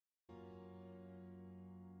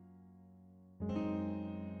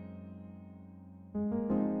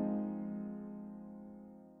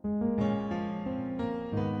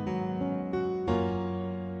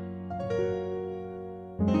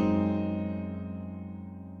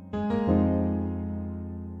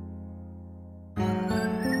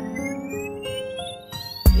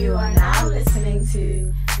You are now listening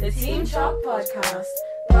to the Team Chalk Podcast,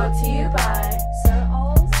 brought to you by Sir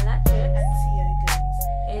Ols, Electric, and Theo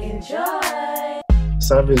Guns. Enjoy!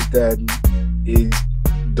 Savage Dan is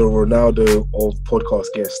the Ronaldo of podcast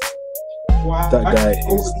guests. Wow. That guy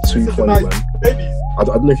is too funny, man. I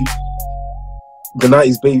don't know if you... The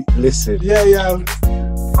 90s baby, listen. Yeah.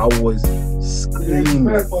 I was screaming.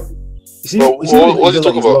 You see, What are you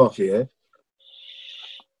talking about? Laugh, yeah?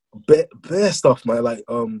 Bare stuff, man. Like,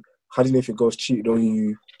 how do you know if your girl's cheated on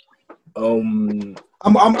you? I'm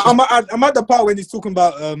at the part when he's talking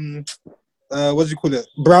about what do you call it?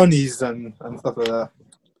 Brownies and stuff like that.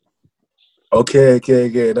 Okay.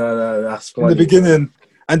 No, that's funny. In the beginning,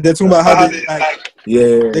 and they're talking about how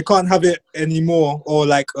they they can't have it anymore, or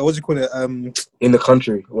like what do you call it? In the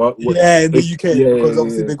country, what in the UK, because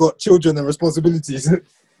obviously they got children and responsibilities.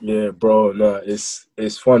 Yeah, bro. No, it's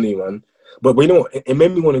funny, man. But you know what? It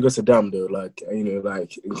made me want to go to Dam though, like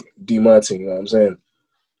do my thing. You know what I'm saying?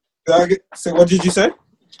 So what did you say?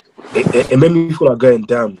 It made me feel like going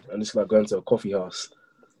Dam and just like going to a coffee house.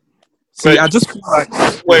 See, Wait. I just feel like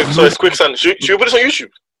So it's quick, son. Should we put this on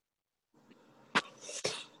YouTube?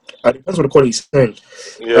 It depends what the quality's saying.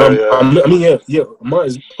 Yeah. I mean, yeah. Might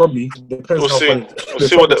is probably depends. We'll how see. funny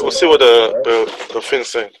We'll see what the thing's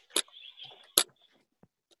saying.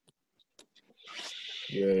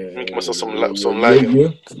 Yeah. Must have some light. Yeah.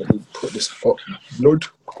 Let me put this up. Load.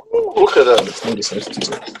 Look at that. Let's load this.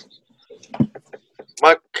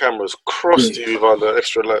 My camera's crossed you without the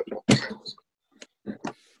extra light.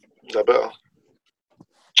 Is that better?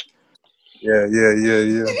 Yeah.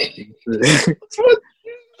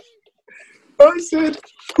 I said.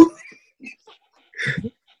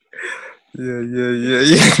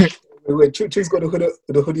 Yeah. Wait, Chick's got the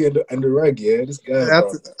hoodie and the rag, yeah? This guy.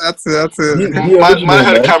 That's it. Mine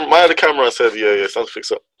had a camera and said, yeah, it's time to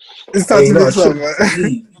fix up. It's time to fix up,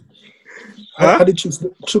 man. How did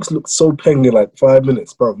Chooks look so pengy like 5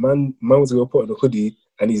 minutes, bro? Man was gonna put on a hoodie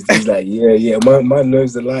and he's like, yeah. Man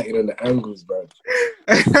knows the lighting and the angles, bro.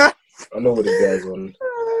 I know what this guy's on.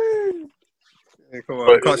 Hey, come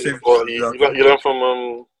on, can't shave. You learn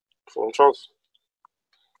from Charles.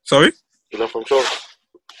 Sorry? You learn from Charles.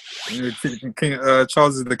 King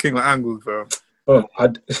Charles is the king of angles, bro. I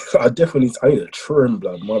definitely need a trim,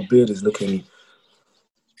 blood. My beard is looking.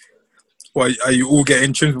 Why are you all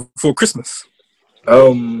getting trimmed before Christmas?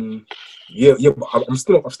 Yeah, but I'm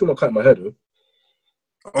still not cutting my hair though.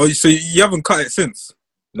 Oh, so you haven't cut it since?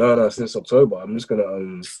 No, since October. I'm just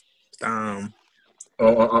gonna Damn.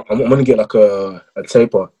 I'm gonna get like a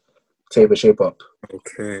taper shape up.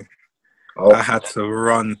 Okay. I had to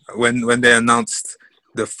run when they announced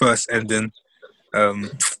the first ending.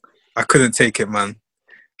 I couldn't take it, man.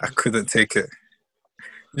 I couldn't take it.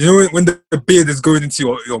 You know when the beard is going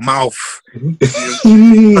into your mouth,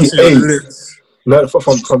 your lips. No,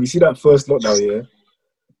 from you see that first lockdown, yeah.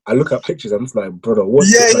 I look at pictures. I'm just like, brother, what?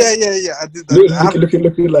 Yeah. I did that.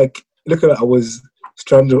 Looking like I was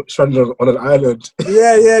stranded on an island.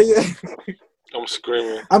 Yeah. I'm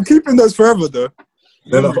screaming. I'm keeping those forever, though.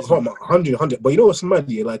 No, 100. But you know what's mad?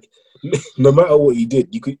 Yeah, like no matter what you did,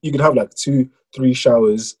 you could have like 2-3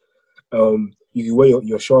 showers. You could wear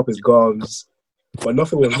your sharpest garms, but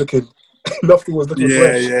nothing was looking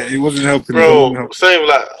fresh. Yeah, it wasn't helping. Bro, same,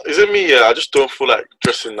 like, is it me? Yeah, I just don't feel like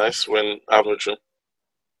dressing nice when I have no trim.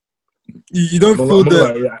 You don't feel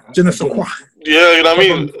the Jennifer Kwa. Yeah, you know what I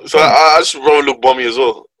mean? So I just rather look bummy as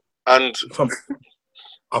well. And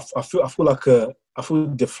I feel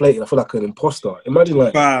deflated. I feel like an imposter. Imagine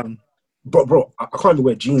like, bro, I can't even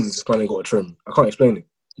wear jeans when I got a trim. I can't explain it.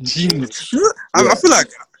 Jeans. I feel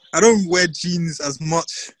like I don't wear jeans as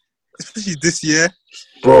much, especially this year.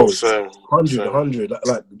 Bro, same. 100.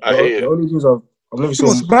 Like I hate the only jeans I've never seen.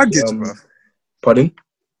 Too much baggage, bro. Pardon?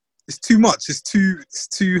 It's too much. It's too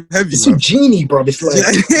heavy. It's too genie, bro. It's like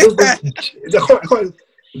I can't.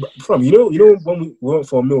 From you know when we went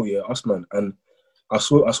for a meal, yeah, us man, and I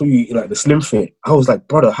saw you in like the slim fit. I was like,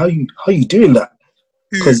 brother, how you doing that?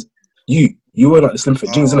 Because you wear like the slim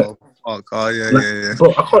fit jeans, innit? Oh god, yeah.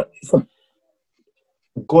 Bro, I can't.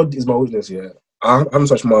 God is my witness, yeah. I haven't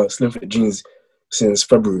touched my slim fit jeans since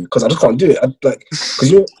February because I just can't do it. Because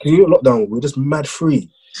you know, lockdown, we're just mad free.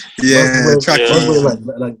 Yeah,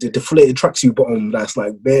 like the deflated tracksuit bottom that's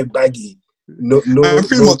like bare baggy. No, I'm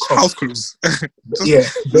pretty much house clothes.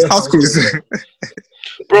 Just house clothes.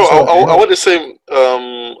 Bro, I wear the same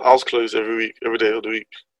house clothes every day of the week.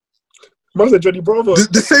 Man's a Johnny Bravo.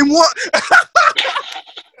 The same what?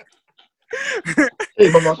 Hey,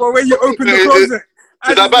 mama. Well, when you open the closet,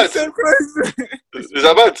 is that bad? Is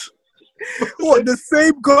that bad? What, the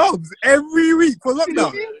same gloves every week for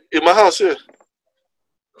lockdown? In my house, yeah.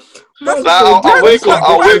 I'll wake up.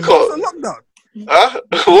 Huh?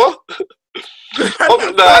 What? No,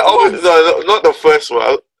 not the first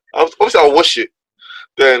one. Obviously, I'll wash it.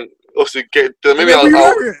 Then, obviously, then maybe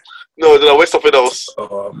then I'll wear something else.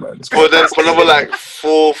 Oh man. But then for another like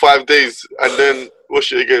 4 or 5 days, and then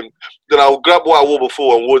wash it again. Then I'll grab what I wore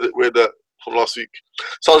before and wear that from last week.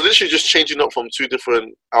 So I was literally just changing up from 2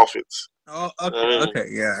 different outfits. Oh, okay,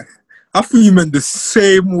 yeah. I thought you meant the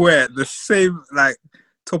same wear, the same like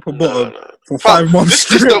top or bottom for 5 months.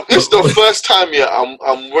 This is the first time,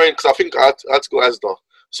 I'm wearing, because I think I had to go Asda,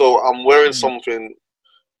 so I'm wearing something.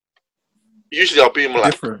 Usually I'll be in my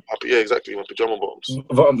like, exactly, my pajama bottoms.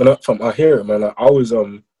 I hear it, man. Like, I was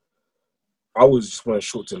just wearing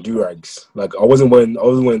shorts and do-rags. Like I wasn't wearing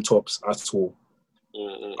tops at all.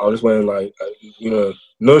 I was just wearing like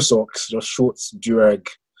no socks, just shorts, do-rag,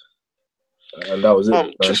 and that was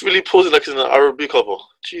it. Just really posing like in an R&B cover.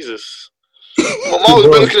 Jesus. My mom was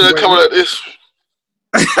looking at the camera like this.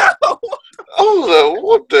 I was like,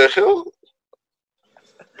 what the hell?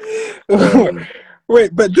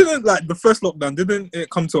 Wait, but didn't like the first lockdown, didn't it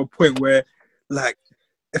come to a point where like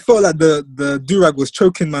it felt like the do-rag was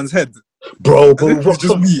choking man's head? Bro, just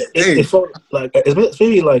me. It felt like it's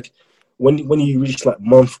maybe like when you reach like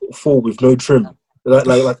month 4 with no trim.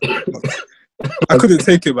 Like I couldn't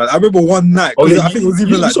take it, man. I remember one night. I think it was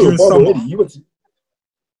even like during summer.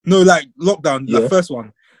 No, like lockdown, the first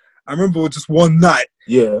one. I remember just one night.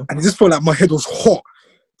 Yeah. And it just felt like my head was hot.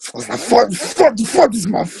 I was like, fuck, this is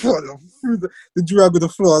my foot. I threw the do-rag with the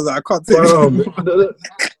floor. I was like, I can't take it.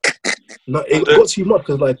 No, it got too much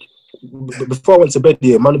because like before I went to bed,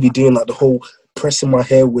 man would be doing like the whole pressing my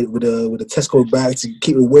hair with a Tesco bag to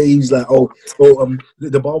keep the waves. Like,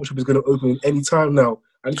 the barbershop is going to open any time now.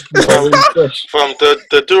 And fresh. Fam,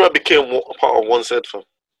 the do-rag became part of one's head, fam.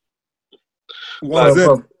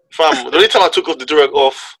 Fam, the only time I took off the do-rag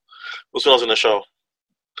off was when I was in the shower.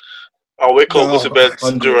 I'll wake up, go to bed,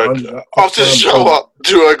 do-rag. After the shower,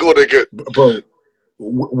 do-rag on again. Bro,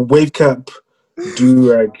 wave cap,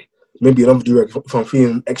 do-rag, maybe another do-rag if I'm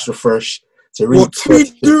feeling extra fresh. What, 2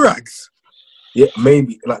 do-rags? Yeah,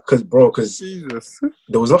 maybe. Like, because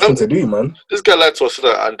there was nothing to do, man. This guy likes to say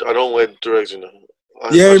that, and I don't wear do-rags,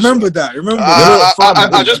 Remember that.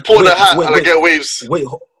 I just pull the hat and I get waves. Wait,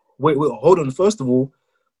 hold on. First of all,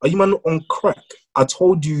 are you man on crack? I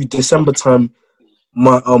told you December time,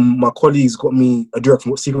 my colleagues got me a do-rag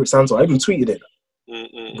from Secret Santa. I even tweeted it.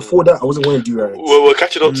 Before that, I wasn't wearing do-rags. We're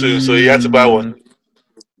catching up to, so you had to buy one.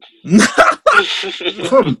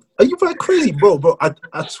 Fam, are you like crazy, bro? I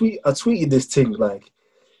tweeted this thing like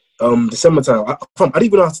December time. I didn't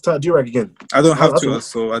even know how to start do-rag again. I don't have to,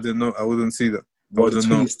 so I didn't know. I wouldn't see that. But the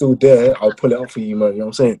tweet is still there. I'll pull it up for you, man. You know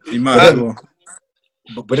what I'm saying? You might as well.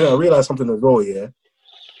 But then I realized something as well, yeah.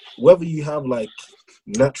 Whether you have like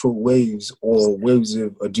natural waves or waves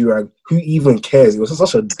of a do-rag, who even cares? It was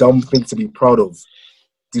such a dumb thing to be proud of.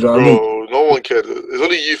 Do you know what I mean? No one cared. It's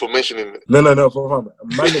only you for mentioning it. No. Man,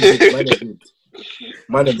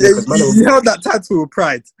 did. You held that title with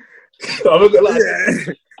pride. I'm not gonna lie.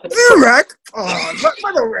 Do-rag? Oh, I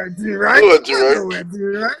don't wear do-rag. I don't wear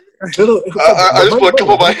do-rag. I just want to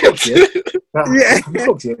come on my head.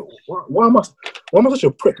 Why am I such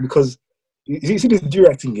a prick? Because you see this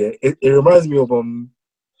do-rag thing here, it reminds me of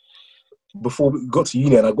before we got to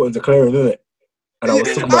uni and I got into clearing, didn't it? And I was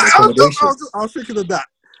talking about accommodation. I was thinking of that.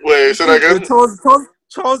 Wait, say that again?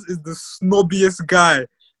 Charles is the snobbiest guy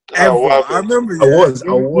ever. I remember I was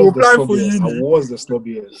the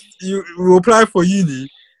snobbiest. You were applying for uni,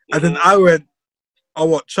 and then I went, "Oh,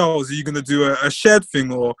 what, Charles? Are you gonna do a shared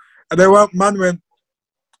thing or?" And then man went,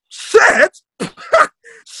 "Shared?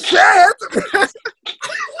 Shared?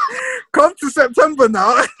 Come to September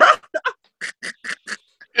now."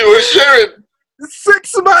 You were sharing.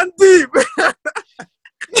 6 man deep.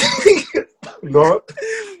 No.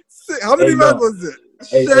 How many men was it?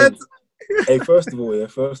 Hey, first of all.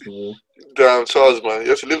 Damn, Charles, man.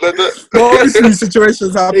 You have to live like that? No, obviously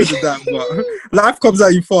situations happen with that, but life comes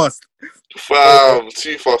at you fast. Fam,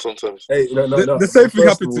 too fast sometimes. Hey, no. The same thing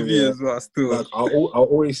happened to me as well, still. Like, I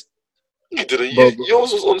always... You didn't.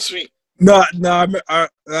 Yours was on sweet. No,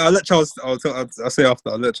 I'll let Charles... I'll say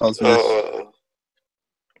after. I'll let Charles finish.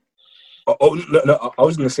 No, I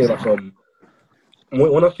was going to say, like,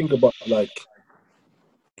 when I think about, like,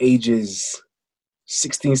 ages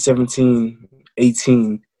 16, 17,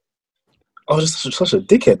 18, I was just such a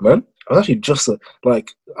dickhead, man. I was actually just, I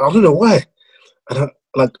don't know why. And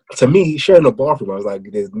to me, sharing a bathroom, I was like,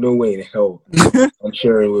 there's no way in hell I'm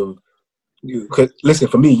sharing with you. Cause, listen,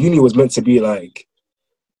 for me, uni was meant to be, like,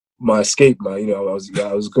 my escape, man. You know, I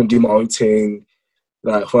was going to do my own thing.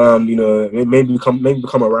 Like, you know, maybe become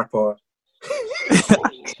a rapper.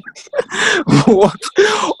 What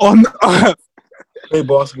on earth? Play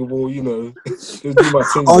basketball, you know. Just do my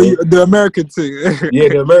thing. The American thing. Yeah,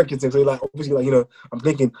 the American thing. So, like, obviously, like, you know, I'm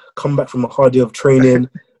thinking, come back from a hard day of training.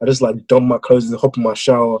 I just, like, dump my clothes and hop in my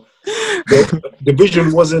shower. The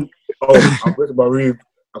vision wasn't, I go to my room,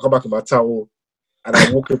 I come back in my towel, and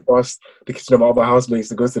I'm walking past the kitchen of my other housemates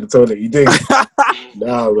to go to the toilet. You dig?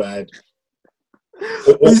 Nah, man.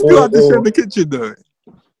 You still had to share the kitchen, though.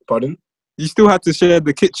 Pardon? You still had to share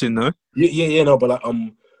the kitchen, though? Yeah, no, but, like,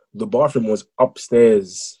 the bathroom was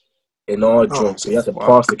upstairs in our joint, so you had to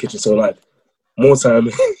pass the kitchen. So, like, more time,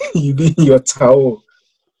 you be in your towel.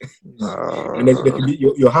 And then there could be,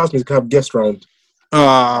 your housemates could have guests round.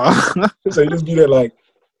 So you just be there, like...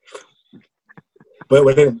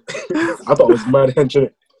 But then, I thought it was mad henching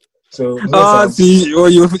it. So, see,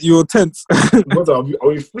 you were tense. I'll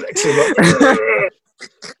be flexing. Like,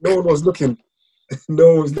 no one was looking.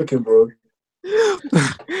 No one was looking, bro.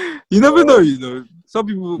 You never know, you know. Some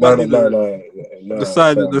people no, the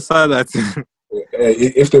side that.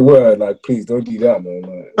 If they were, like, please don't do that, man.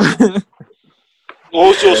 Like, what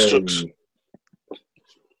was your strips?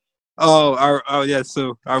 Yeah.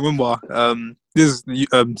 So I remember this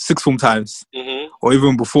sixth form times, or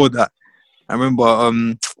even before that. I remember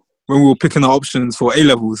when we were picking our options for A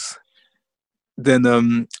levels. Then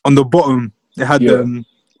on the bottom it had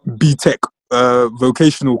BTech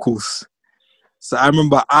vocational course. So I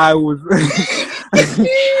remember I was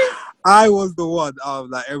I was the one.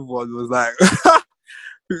 Like, everyone was like,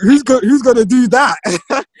 "Who's gonna do that?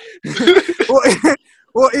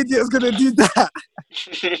 What idiot's gonna do that?"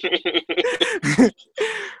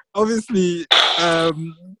 Obviously, I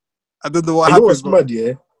don't know what happened. What's mad,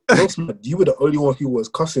 yeah? You were the only one who was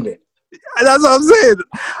cussing it. And that's what I'm saying.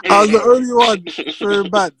 I was the only one showing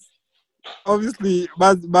bad. Obviously,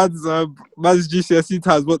 man's GCSE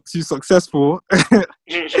times weren't too successful.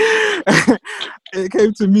 It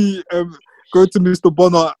came to me, going to Mr.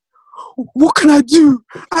 Bonner. What can I do?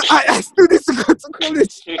 I still need to go to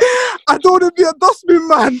college. I don't want to be a dustbin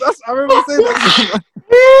man. I remember saying that.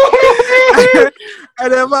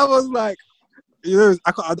 And then man was like, you know,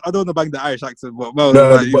 I don't want to bang the Irish accent, but man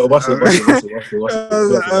was what's it?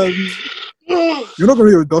 You're not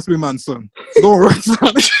going to be a dustbin man, son. Don't worry,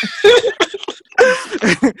 son.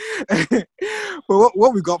 But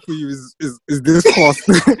what we got for you is this course,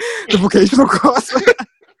 the vocational course.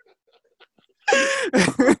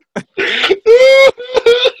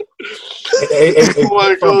 Oh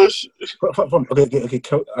my gosh! Okay.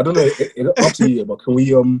 I don't know. It's up to you, but can we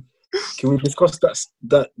discuss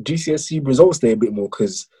that GCSE results day a bit more?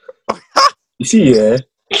 Because you see,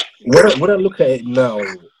 when I look at it now,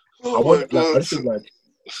 I just think, like,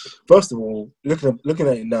 first of all, looking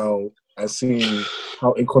at it now and seeing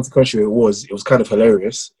how inconsequential it was kind of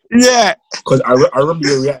hilarious. Yeah. Because I remember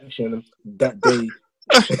your reaction that day.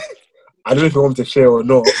 I don't know if you want to share or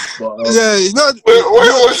not, but Wait, what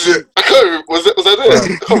was it? I can't remember. Was I there?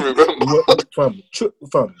 I can't remember.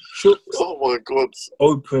 Oh my god!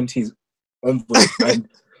 Opened his envelope, and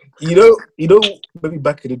you know, maybe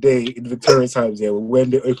back in the day in Victorian times,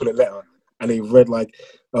 when they open a letter and they read, like,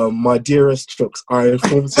 "My dearest Chooks, I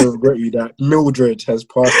inform you of regret that Mildred has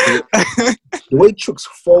passed it." The way Chooks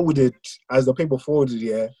folded, as the paper folded,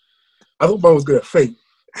 I thought man was gonna faint.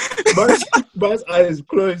 Man's eyes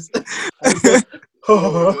closed. Said,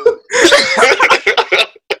 oh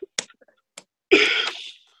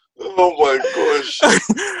my gosh!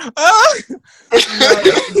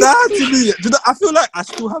 That to me, I feel like I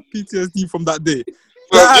still have PTSD from that day.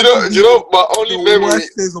 You know, my only memory.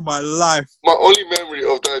 Worst days of my life. My only memory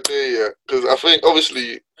of that day, because I think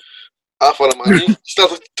obviously, I found he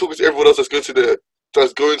started talking to everyone else that's going to the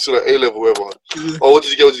A level, whatever. Or what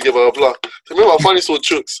did you get? Blah blah. So remember, I finally saw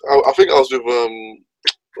Chooks. I think I was with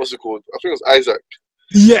what's it called? I think it was Isaac.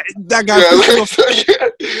 Yeah, that guy. And then he was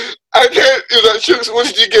like, Chooks, what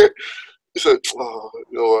did you get? He said, "Oh,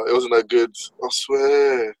 you know what? It wasn't that good. I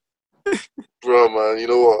swear, bro, man. You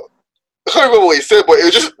know what? I can't remember what he said, but it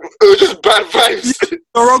was just bad vibes. The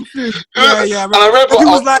wrong thing. Yeah. And I remember he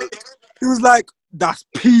was like, that's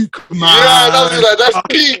peak, man. Yeah, that's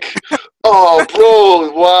peak. Oh,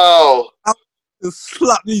 bro, wow.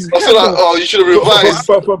 Slap these. I was like, oh, you should have revised.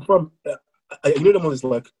 You know, the one is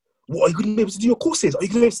like, what, are you going to be able to do your courses? Are you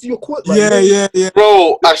going to be able to do your course? Like, yeah.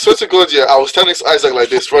 Bro, I swear to God, I was telling Isaac like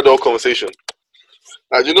this throughout the whole conversation.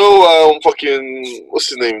 Like, you know, fucking, what's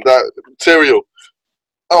his name? That Terrio.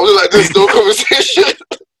 I was just like this, no conversation.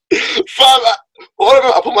 Fam,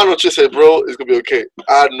 I put my note and said, bro, it's going to be okay.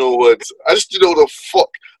 I had no words. I just didn't know what the fuck.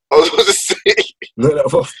 I was supposed to say.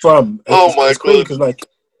 No, fam. Oh my god!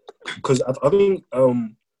 Because I think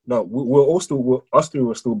no, we're all still us three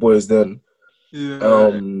were still boys then.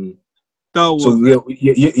 Yeah. That was so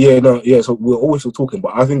yeah. So we're always still talking,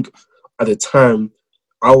 but I think at the time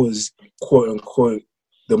I was quote unquote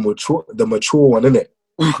the mature one, innit?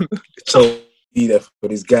 So be there for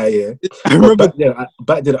this guy, yeah. I remember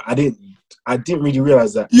back then I didn't really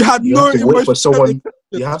realize that you have to wait for someone.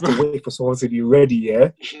 You have to wait for someone to be ready,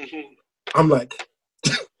 yeah. I'm like,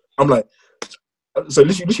 so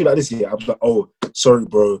literally like this, yeah. I'm like, oh, sorry,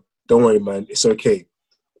 bro. Don't worry, man. It's okay.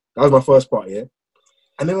 That was my first part, yeah.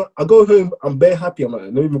 And then I go home. I'm bare happy. I'm like,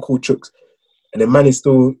 let me even call Chooks. And the man is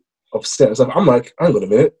still upset and stuff. I'm like, hang on a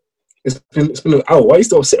minute. It's been an hour. Why are you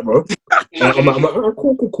still upset, bro? And I'm like, oh,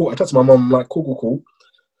 cool. I touched my mum. I'm like, cool.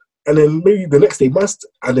 And then maybe the next day,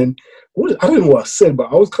 and then I don't know what I said,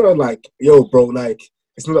 but I was kind of like, yo, bro, like,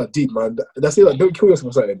 it's not that deep, man. That's it. Like, don't kill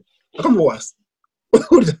yourself or something. I can't remember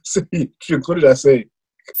what did I say? Chooks, what did I say?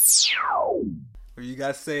 What you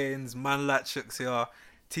guys saying is man like Chooks here.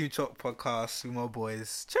 Team Chalk podcast with my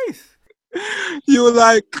boys. Chase. You were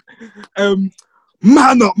like,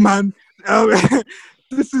 man up, man.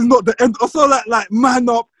 This is not the end. Also, like man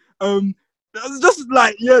up. Just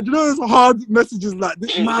like, yeah, you know those hard messages like,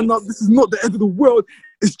 man up, this is not the end of the world.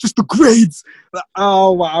 It's just the grades. Like,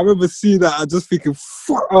 oh, wow, I remember seeing that. I just thinking,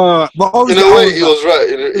 fuck. But in a way, he was right.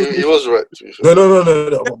 He was right. No.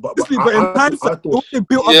 But in hindsight, the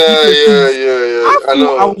built up. Yeah. I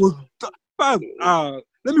know. I was, fam.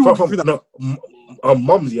 Let me walk you through that. No,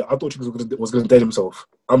 Mum's, yeah, I thought he was going to date himself.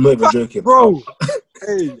 I'm not even joking. Bro,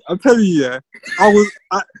 hey, I'm telling you, yeah.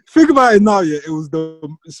 Think about it now, yeah. It was the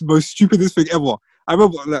most stupidest thing ever. I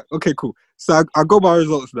remember, like, okay, cool. So I got my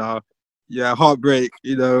results now. Yeah, heartbreak,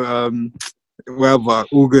 you know, whatever,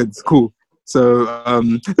 all good, cool. So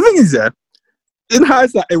the thing is, yeah, in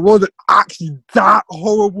hindsight, it wasn't actually that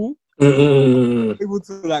horrible. Able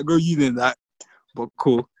to like go uni and that, but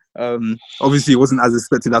cool. Obviously, it wasn't as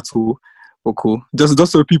expected at all, but cool. Just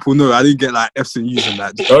so people know, I didn't get like F's and U's and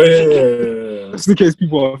that. Yeah. Just in case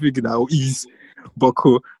people are thinking that I'll ease, but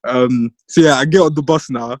cool. So yeah, I get on the bus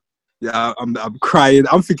now. Yeah, I'm crying.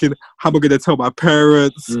 I'm thinking, how am I gonna tell my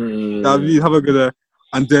parents? How am I gonna?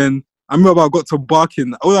 And then I remember I got to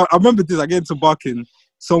Barking. Oh, I remember this. I get into Barking.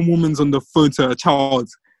 Some woman's on the phone to her child,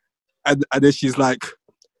 and then she's like,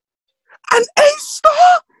 "An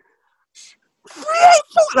A-star,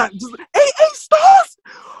 384, like just 8 stars.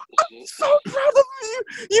 I'm so proud of you.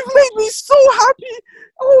 You've made me so happy.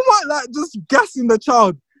 Oh my!" Like just gassing the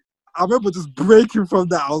child. I remember just breaking from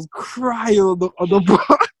that. I was crying on the bus.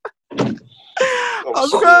 I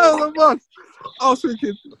was crying on the bus. I was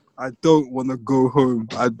thinking, I don't want to go home.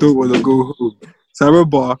 So I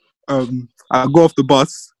remember I go off the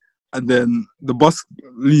bus and then the bus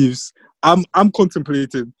leaves. I'm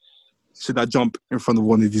contemplating, should I jump in front of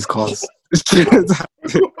one of these cars? So I'm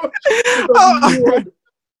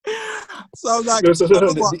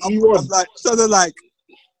like,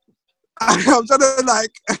 I'm trying to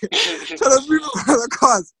move around the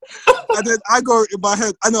cars. And then I go in my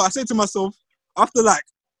head, I say to myself, after like,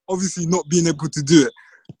 obviously not being able to do it,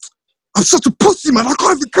 I'm such a pussy, man, I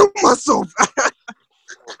can't even kill myself.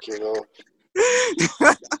 Okay, no.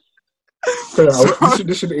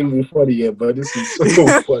 This shouldn't even be funny, yeah, but this is so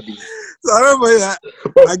funny. So I remember that.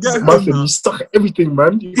 I get home. You suck at everything,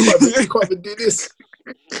 man. You can't even do this.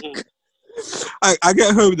 I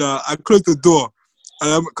get home now. I close the door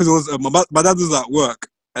because it was my dad was at work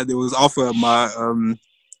and it was after my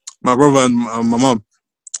brother and my mum.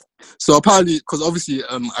 So apparently, because obviously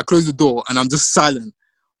I closed the door and I'm just silent.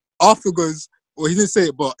 Arthur goes, well, he didn't say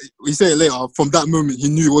it, but he said it later. From that moment, he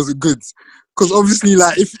knew it wasn't good. Because obviously,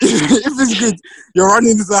 like, if it's good, you're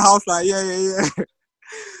running into the house like, yeah.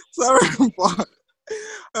 So I remember,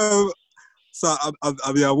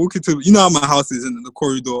 I walk into, you know how my house is in the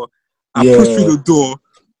corridor. I push through the door.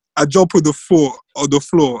 I jump on the floor,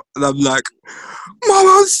 and I'm like, Mom,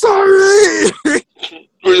 I'm sorry.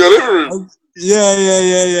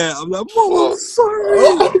 Yeah. I'm like, Mom, I'm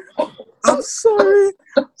sorry. I'm sorry.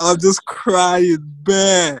 I'm just crying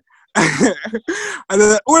bare. And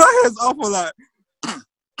then all I hear is Alpha like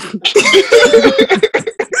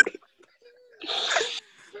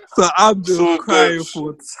so I'm just crying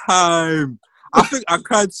for time. I think I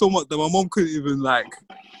cried so much that my mom couldn't even like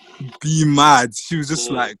be mad. She was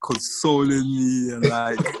just like consoling me and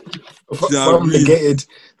like Fam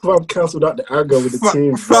cancelled out the anger with the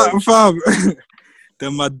team. Fam.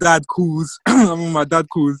 Then my dad calls.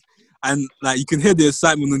 And like you can hear the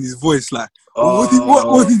excitement on his voice, like, what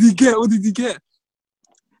did he get?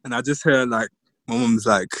 And I just hear like my mom's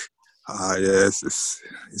like, Yes,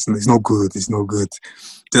 it's not good. It's not good.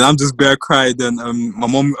 Then I'm just bare cried. Then my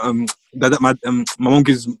mom my mom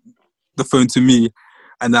gives the phone to me,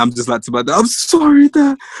 and I'm just like to my dad, I'm sorry,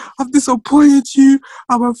 Dad. I've disappointed you.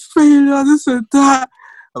 I'm a failure. This and that.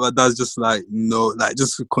 And my dad's just like, no, like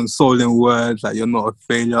just consoling words, like you're not a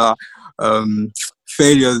failure.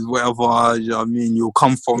 Failure is whatever. You know what I mean? You'll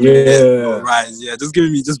come from it. You'll rise. Yeah, just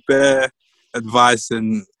giving me just bare advice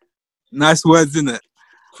and nice words, innit?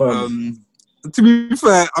 To be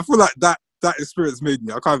fair, I feel like that experience made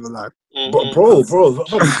me. I can't even lie. Bro,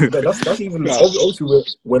 that's even obviously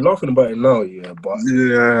we're laughing about it now, yeah. But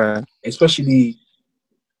yeah, especially,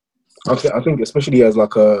 I think especially as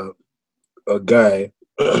like a guy,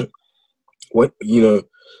 what you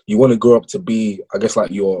want to grow up to be, I guess,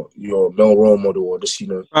 like your male role model, or just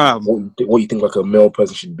what you think like a male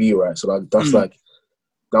person should be, right? So like that's like.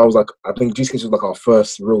 That was like, I think GCSE was like our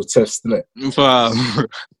first real test, isn't it?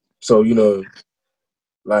 So,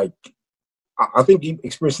 like, I think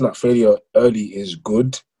experiencing that failure early is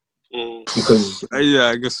good because...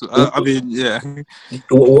 I guess, I mean, yeah.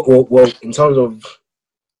 Well, in terms of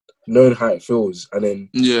knowing how it feels and then,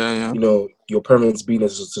 your parents being there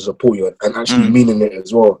to support you and actually meaning it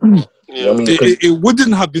as well. Yeah. You know what I mean? It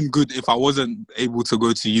wouldn't have been good if I wasn't able to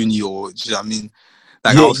go to uni or, do you know what I mean?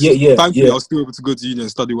 Like thankfully, I was still able to go to uni and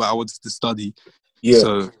study what I wanted to study. Yeah.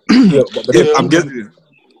 So, but I'm getting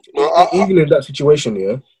even in that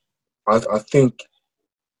situation, I think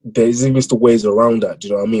there's even still ways around that. Do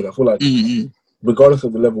you know what I mean? I feel like, regardless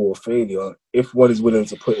of the level of failure, if one is willing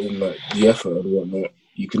to put in like the effort and whatnot,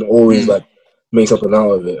 you can always like make something out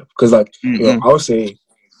of it. Because like, I would say,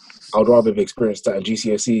 I would rather have experienced that in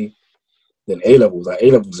GCSE than A levels. Like A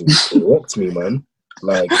levels rocked me, man.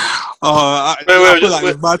 Like, I feel like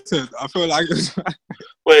it's my turn. I feel like it's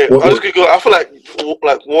wait. I feel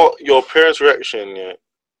like what your parents' reaction. Yeah,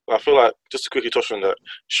 I feel like just to quickly touch on that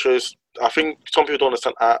shows. I think some people don't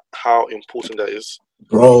understand how important that is,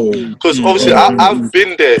 bro. Because obviously I've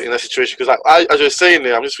been there in that situation. Because as you're saying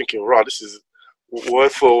there, I'm just thinking, right, this is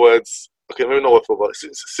word for words. Okay, maybe not word for words.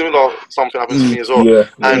 Similar something happened to me as well.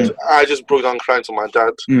 And I just broke down crying to my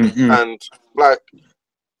dad, and like.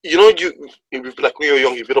 You know, like when you're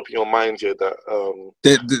young, you build up in your mind here that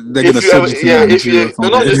they're gonna not just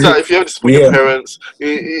that, if you ever disappoint your parents,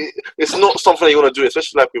 it's not something that you want to do,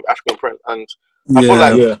 especially like with African parents. And I feel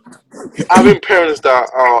like having parents that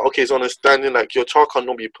are so understanding, like your child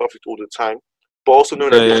cannot be perfect all the time, but also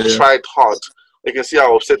knowing that they've tried hard, you can see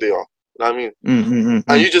how upset they are. You know what I mean?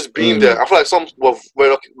 And you just being there, I feel like some were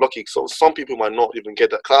very lucky. So some people might not even get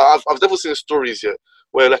that. Cause I've definitely seen stories here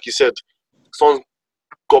where, like you said, someone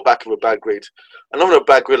got back with a bad grade. And not a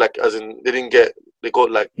bad grade, like as in they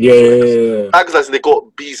got like bags as in they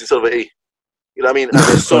got B's instead of an A. You know what I mean? And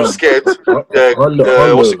they're so scared.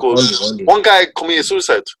 What's it called? One guy committed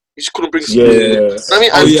suicide. He just couldn't bring school. I mean,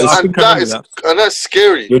 and that's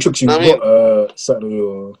scary. Your tricks, you've got sat on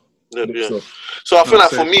your. So I feel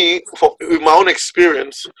like for me, with my own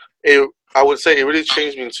experience, I would say it really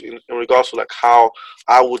changed me in regards to like how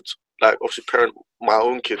I would like obviously parent my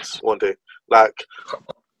own kids one day. Like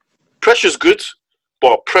pressure's good,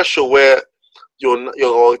 but pressure where your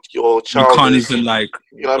child you can't even like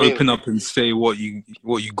open up and say what you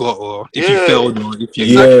got or if you failed or if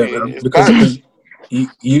you because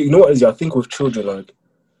you know what is it? I think with children like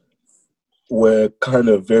we're kind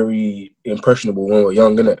of very impressionable when we're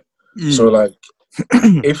young, innit? So like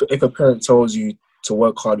if a parent tells you to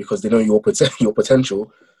work hard because they know your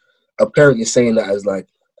potential, a parent is saying that as like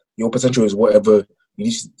your potential is whatever. You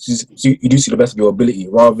do see the best of your ability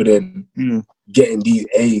rather than getting these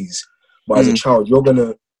A's. But as a child, you might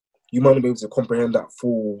not be able to comprehend that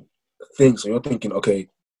full thing. So you're thinking, okay,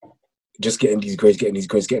 just getting these grades.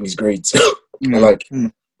 And like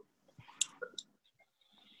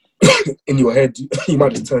in your head, you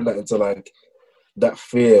might just turn that into like that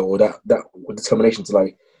fear or that determination to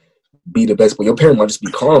like be the best. But your parent might just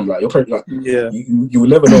be calm. Like your parent, like you will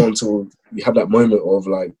never know until you have that moment of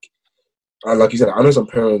like. And like you said, I know some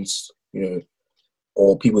parents,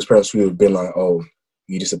 or people's parents who have been like, "Oh,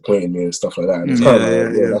 you disappointed me" and stuff like that. And it's kind of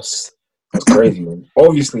like, that's crazy, man.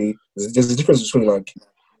 Obviously, there's a difference between like,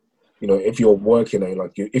 if you're working and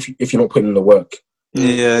like if you're not putting in the work, and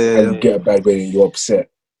you get a bad grade and you're upset.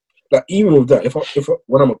 Like even with that, if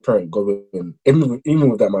when I'm a parent, even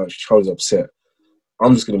with that, my child is upset,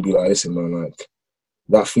 I'm just gonna be like, listen, man, like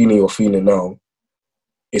that feeling you're feeling now,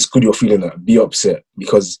 it's good you're feeling that. Be upset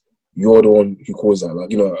because. You're the one who caused that,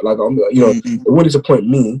 it won't disappoint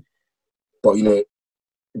me, but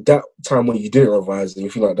that time when you didn't revise and you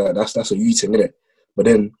feel like that, that's a you thing, innit? But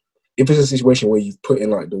then if it's a situation where you put in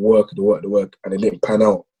like the work, and it didn't pan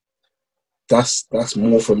out, that's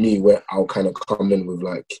more for me where I'll kind of come in with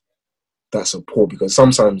like that support, because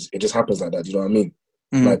sometimes it just happens like that. Do you know what I mean?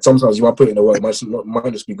 Like sometimes you might put in the work, it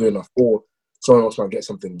might just be good enough, or someone else might get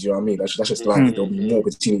something. Do you know what I mean? That's just like there'll be more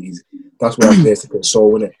opportunities. That's where I'm there to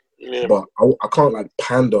console in it. Yeah. But I can't like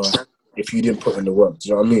pander if you didn't put in the work. Do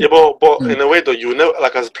you know what I mean? Yeah, but in a way though, you will never,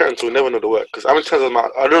 like as a parent, you'll never know the work. Because how many times I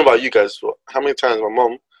don't know about you guys, but how many times my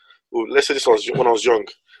mom, let's say this was when I was young,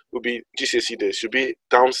 would be GCSE days. She'd be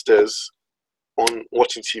downstairs on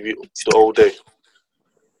watching TV the whole day,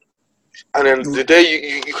 and then the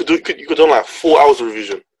day you could do like 4 hours of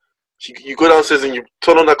revision. You go downstairs and you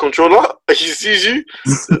turn on that controller and she sees you.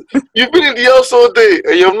 You've been in the house all day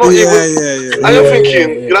and you're not even. And you're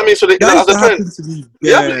thinking, you know what I mean? So they, as a parent,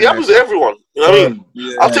 it happens to everyone. You know what I mean?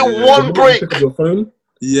 After one break.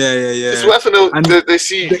 It's worse when they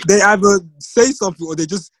see. They either say something or they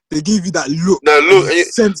give you that look.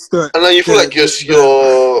 And then you feel like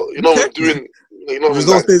you're not doing.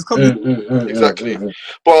 Results days coming. Exactly.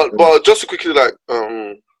 But just to quickly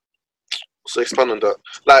so expand on that.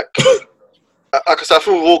 Like I think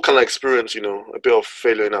we've all kind of experienced, a bit of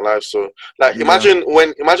failure in our lives. So like imagine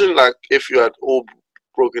like if you had all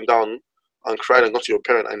broken down and cried and got to your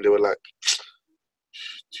parent and they were like,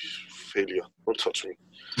 failure, don't touch me.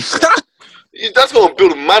 That's gonna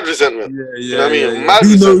build mad resentment. You know what I mean? Mad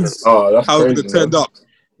resentment. Oh, that's how it would have turned up.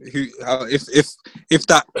 If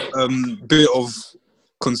that bit of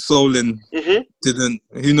consoling didn't,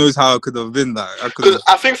 who knows how it could have been that. Because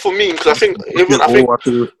I think for me, because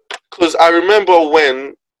I remember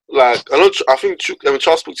when, like, I think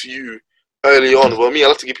Charles spoke to you early on, but me, I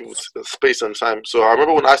like to give people space and time. So I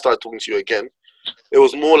remember when I started talking to you again, it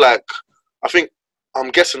was more like,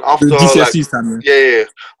 I'm guessing after GCSE time,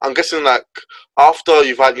 I'm guessing like after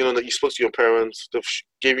you've had, that you spoke to your parents, they've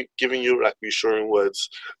giving you like reassuring words.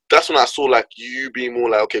 That's when I saw like you being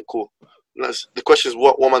more like, okay, cool. The question is,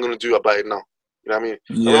 what am I going to do about it now? You know what I mean?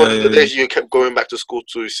 The days you kept going back to school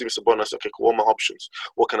to see Mr. Bond, I said, okay, cool, what are my options?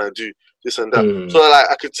 What can I do? This and that. So like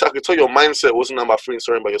I could tell your mindset wasn't about feeling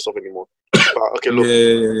sorry about yourself anymore. But, okay, look,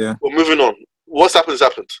 we're moving on. What's happened has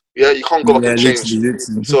happened. Yeah, you can't go back and change.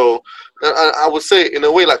 Literally. So, and I would say, in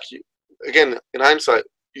a way, like, again, in hindsight,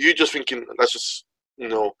 you just thinking, that's just,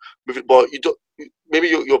 move it. But you don't, maybe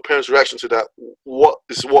your parents' reaction to that, what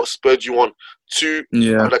spurred you on to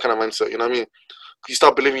have that kind of mindset, you know what I mean? You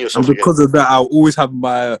start believing yourself and because of that, I'll always have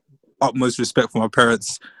my utmost respect for my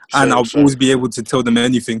parents, and I'll always be able to tell them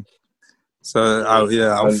anything. So,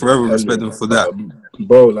 I'll forever respect them for that.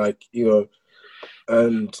 Bro, like,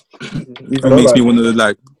 and it makes me want to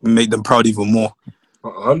like make them proud even more.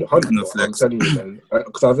 100%, I'm telling you, man.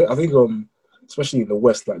 Because I think, especially in the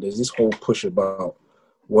West, like there's this whole push about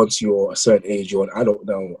once you're a certain age, you're an adult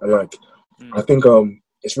now, and like I think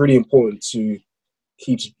it's really important to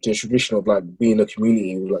keep the tradition of like being in a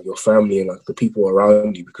community with like your family and like the people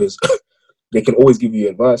around you, because they can always give you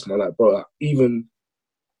advice, man. Like, bro, like, even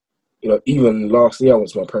last year I went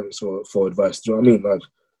to my parents for advice. Do you know what I mean?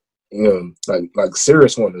 Like, like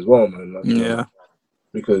serious one as well, man. Like,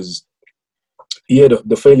 because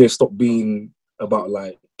the failure stopped being about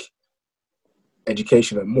like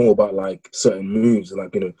education and more about like certain moves, and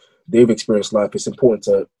like they've experienced life. It's important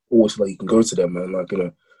to always like you can go to them, man. Like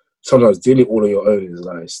sometimes dealing all on your own is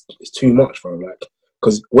like it's too much, bro. Like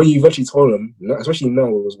because when you eventually told them, especially now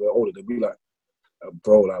as we're older, they'll be like,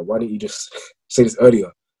 bro, like why didn't you just say this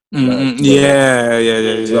earlier? Like, you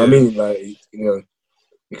know what I mean? Like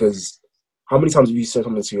because how many times have you said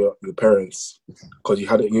something to your parents because you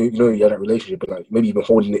had you had that relationship, but like maybe you've been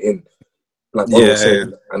holding it in, like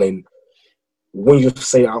and then when you just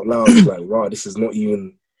say it out loud, it's like, wow, this is not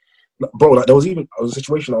even, bro. Like there was a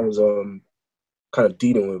situation I was kind of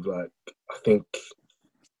dealing with, like I think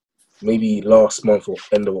maybe last month or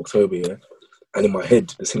end of October, and in my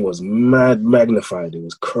head this thing was mad magnified. It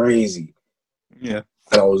was crazy, and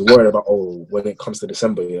I was worried about when it comes to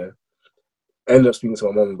December, I ended up speaking to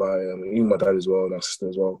my mom about it, even my dad as well, and my sister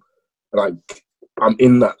as well. Like, I'm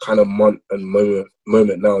in that kind of moment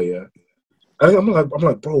now, And I'm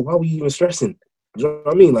like, bro, why were you even stressing? You know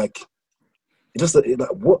what I mean? Like, just like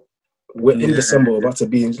what? We're in December, about to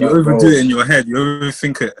be in. You overdo it in your head. You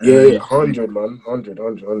overthink it. 100, man, 100.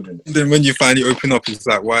 And then when you finally open up, it's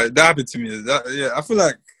like, why? That happened to me. I feel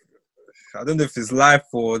like I don't know if it's life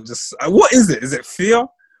or just what is it? Is it fear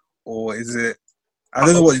or is it? I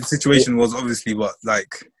don't know what the situation was, obviously, but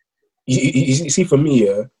like... You see, for me,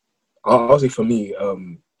 I'll say for me,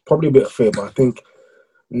 probably a bit of fear, but I think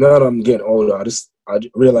now that I'm getting older, I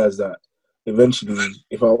realize that eventually,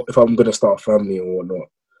 if I'm going to start a family and whatnot,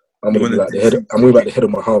 I'm going to be like the head of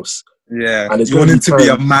my house. Yeah, and you want him to be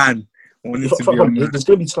a man. wanting to be a man. There's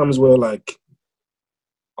gonna be times where like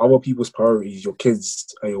other people's priorities, your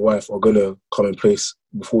kids and your wife, are gonna come in place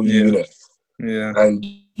before you, Yeah. innit? Yeah, And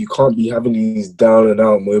you can't be having these down and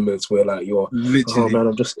out moments where like you're, literally. oh man,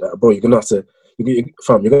 I'm just, bro, you're gonna have to whip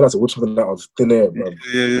something out of thin air, bro.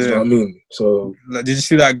 Yeah, You know yeah. what I mean? So Like, did you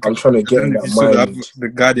see that? I'm trying to I get don't in know if that you saw mind the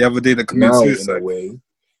guy the other day that committed now in suicide. a way.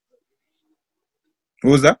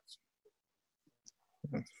 What was that?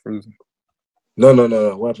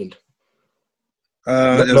 No. What happened?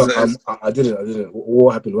 I I didn't.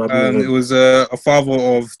 What happened? What happened with it him? was a father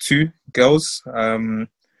of 2 girls.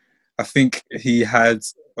 I think he had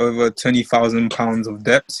over £20,000 of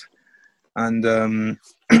debt, and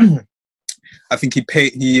I think he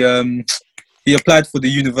applied for the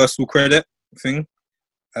universal credit thing,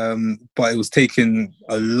 but it was taking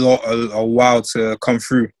a while to come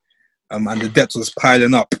through, and the debt was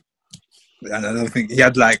piling up, and I don't think he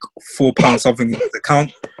had like £4 something in his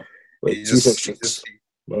account. Wait, He just- 2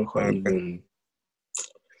 Man, can't Okay. even.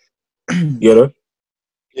 You know?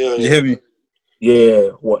 Yeah, you yeah. hear me? Yeah.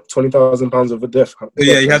 What? £20,000 of a death?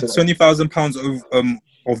 Yeah, he had £20,000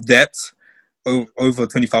 of debt, over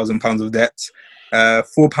 £20,000 of debt,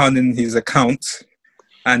 £4 in his account,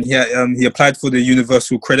 and he applied for the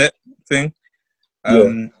universal credit thing.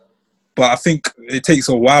 But I think it takes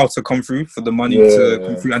a while to come through for the money to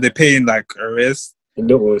come through, and they're paying like arrears.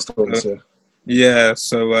 Little installments, yeah. Yeah,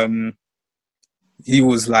 so he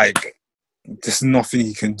was like, there's nothing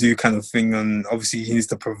he can do, kind of thing, and obviously he needs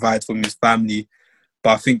to provide for his family. But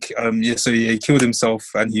I think he killed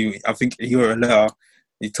himself, and I think he wrote a letter.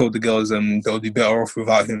 He told the girls they'll be better off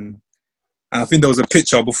without him. And I think there was a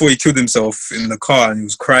picture before he killed himself in the car, and he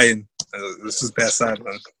was crying. It was just bare sad,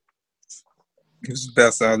 man. It was just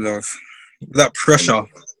bare sad, love. That pressure.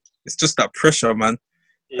 It's just that pressure, man.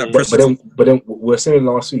 That pressure. But then we were saying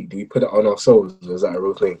last week, do we put it on ourselves, or is that a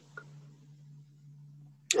real thing?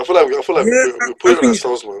 I feel like we put it on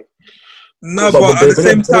ourselves, man. No, but at the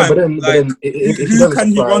same time, who can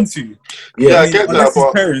he run to? Yeah, I get that, his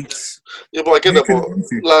but parents. Yeah, but I get that, but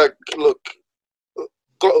like, look,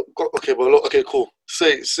 okay, cool.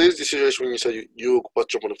 Say the situation when you say you about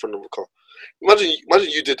to jump on the front of a car. Imagine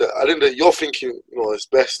you did that. I think that you're thinking, it's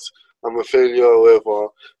best. I'm a failure or whatever.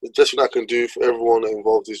 The best thing I can do for everyone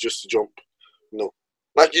involved is just to jump.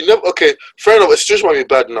 Like you never. Okay, fair enough. The situation might be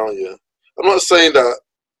bad now. Yeah, I'm not saying that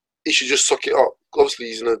he should just suck it up. Obviously,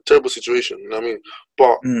 he's in a terrible situation. You know what I mean?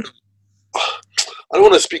 But I don't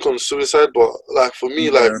want to speak on suicide, but like for me,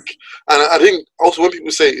 like, and I think also when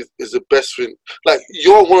people say it's the best thing, like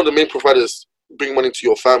you're one of the main providers, bring money to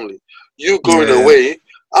your family. You going away,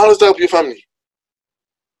 how does that help your family?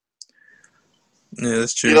 Yeah,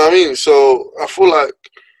 that's true. You know what I mean? So I feel like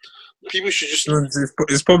people should just.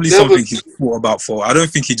 It's probably something he thought about for. I don't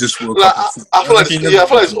think he just woke up. I feel like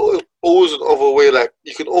it's always another way. Like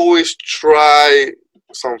you can always try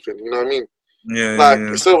something. You know what I mean? Yeah.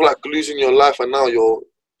 Instead of like losing your life, and now you're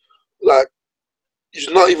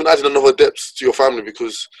not even adding another debt to your family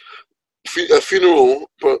because a funeral,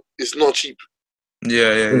 but it's not cheap.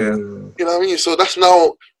 Yeah. You know what I mean? So that's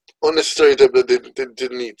now unnecessary debt that they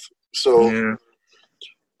didn't need. So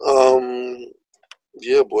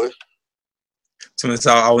yeah, boy. So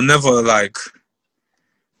I will never like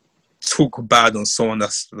talk bad on someone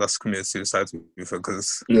that's committed suicide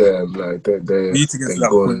because like they need to get to that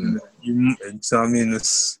point. You know what I mean?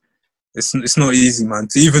 It's not easy, man,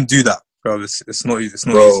 to even do that, bro. It's not easy.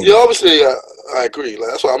 Yeah, obviously, I agree. Like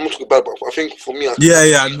that's why I'm not talking bad about. I think for me, I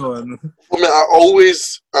know. For me, I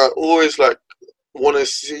always like want to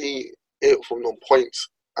see it from the point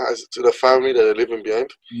as to the family that they're living behind.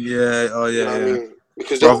 Yeah. You know what I mean?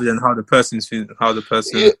 Because rather than how the person's feeling, how the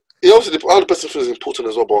person. Yeah, obviously, how the person feels is important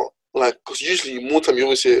as well. But like, because usually more time you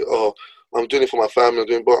always say, "Oh, I'm doing it for my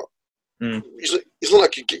family." But it's not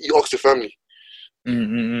like you ask your family.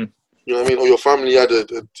 Mm-hmm. You know what I mean? Or your family had a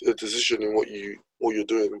decision in what you're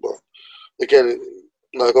doing. But again,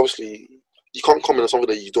 like obviously, you can't comment on something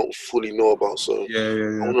that you don't fully know about. So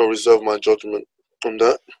I want to reserve my judgment on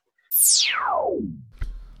that.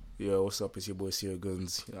 Yo, what's up? It's your boy CEO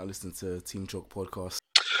Guns. I listen to Team Chalk podcast.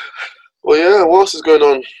 Well, yeah. What else is going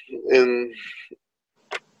on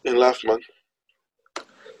in life, man?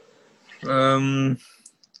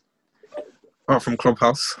 Apart from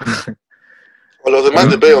Clubhouse. Well, there was a man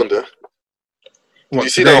debate on there. Did you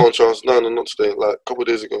see today? that one, Charles? No, not today. Like a couple of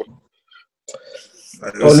days ago.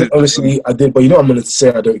 Honestly, I did, but you know what I'm gonna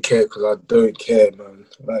say? I don't care because I don't care, man.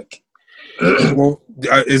 Like, well,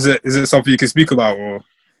 is it something you can speak about, or?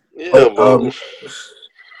 Yeah,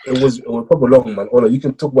 it was probably long, man. Ola, you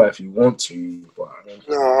can talk about it if you want to, but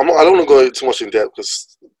No, I don't want to go too much in depth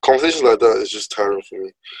because conversations like that is just tiring for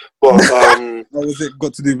me. But What was it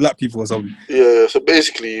got to do with black people or something? yeah. So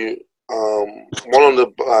basically, one on the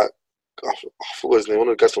back, I forgot his name. One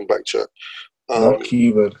of the guys from Back Chat. Mark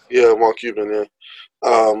Cuban. Yeah, Mark Cuban.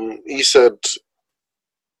 Yeah. He said.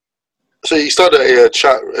 So he started a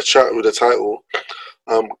chat with the title,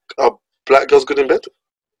 "Are black girls good in bed?"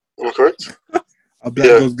 Am I correct? Are black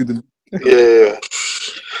girls good in Yeah.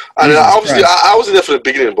 And obviously, I wasn't there for the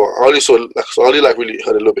beginning, but I only really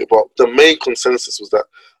heard a little bit. But the main consensus was that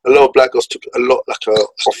a lot of black girls took a lot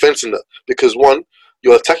offense in that because one,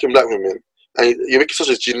 you're attacking black women and you're making such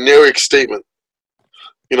a generic statement.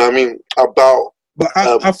 You know what I mean about. But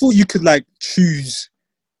I thought you could like choose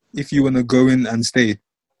if you want to go in and stay.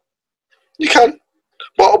 You can,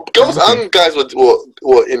 but girls and guys were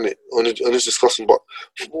in it on this discussion. But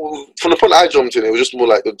from the point I jumped in, it was just more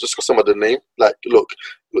like discussing about the name. Like, look,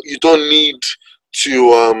 you don't need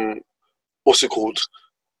to what's it called?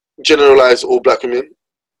 Generalize all black women,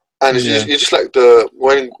 and it's just like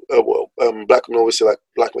when black women always say like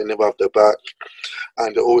black men never have their back,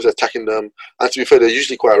 and they're always attacking them. And to be fair, they're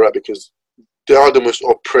usually quite right because they are the most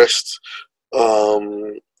oppressed.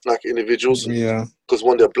 Like individuals, because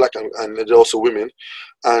one, they're black and they're also women,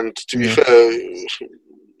 and to be fair,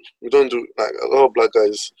 we don't do like a lot of black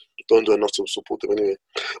guys don't do enough to support them anyway.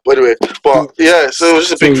 But anyway, so it was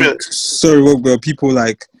just a big thing. Sorry, what were people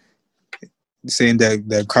like saying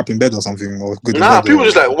they're crap in bed or something or good? Nah, people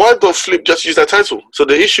just like, why don't Flip just use that title? So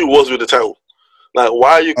the issue was with the title, like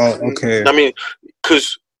why are you? Oh, okay. I mean,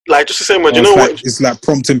 because. Like just the same way, you know what? It's like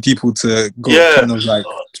prompting people to go kind of like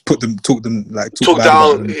talk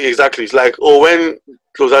down. Exactly. It's like when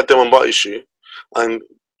there was that Demon Bar issue, and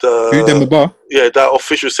Demon Bar? Yeah, that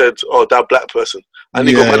official said, "Oh, that black person," and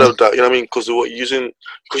he got mad at that. You know what I mean? Because what you're using,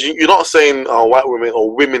 because you're not saying white women or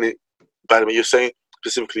women, by the way, you're saying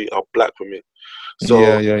specifically black women. So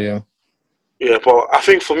yeah. But I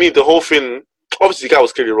think for me, the whole thing, obviously, the guy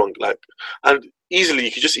was clearly wrong. Like, and.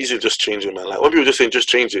 You could just easily just change it, man. Like when people just saying just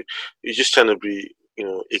change it, you're just trying to be,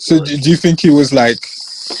 ignorant. So do you think he was like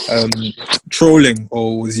trolling,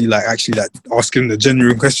 or was he like actually like asking the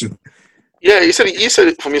genuine question? Yeah, he said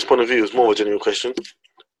it from his point of view. It was more of a genuine question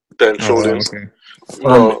than trolling. Okay.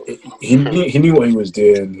 He knew what he was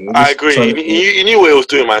doing. I agree. He knew what he was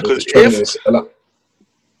doing, man. Because if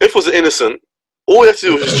it was innocent, all he had to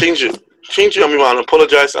do was just change it. Change it and move on,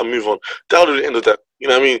 apologize and move on. That would be the end of that. You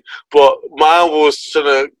know what I mean? But mine was trying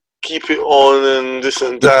to keep it on and this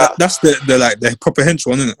and that. That's the proper hench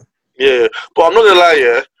one, isn't it? Yeah. But I'm not gonna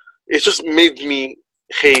lie, it just made me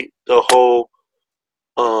hate the whole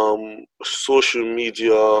social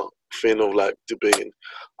media thing of like debating.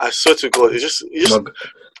 I swear to God, it's just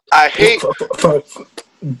I hate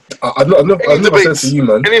I've never said to you,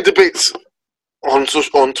 man. Any debates on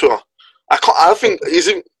Twitter. I think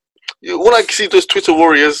when I see those Twitter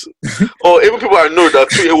warriors, or even people I know that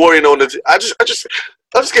Twitter warrior on it, I just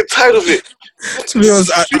get tired of it. To be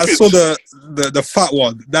honest, I saw the fat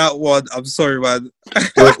one. That one, I'm sorry, man.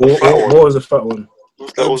 What was the fat one?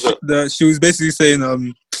 What was that? She was basically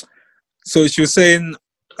saying, so she was saying,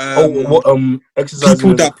 exercise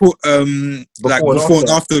people that put like before and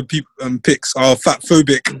after pics are fat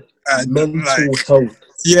phobic and mental health.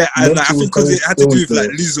 Yeah, and like, I think because it had to do with like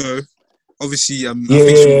Lizzo. Obviously, I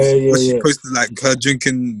think she posted like her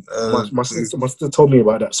drinking. My sister told me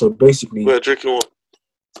about that. So basically, we're drinking what?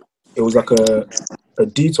 It was like a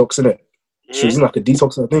detox, innit? She was in like a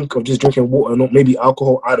detox, I think, of just drinking water, not maybe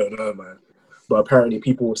alcohol. I don't know, man. But apparently,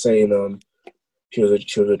 people were saying she was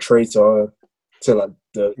a traitor to like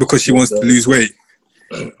because she wants to lose weight,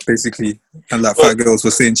 basically, and like fat girls were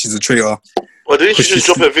saying she's a traitor. Well, didn't she just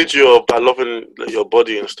drop a video about loving your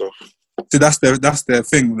body and stuff? So that's their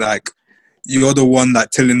thing, like. You're the one like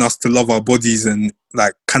telling us to love our bodies and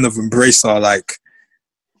like kind of embrace our like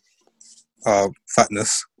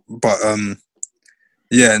fatness, but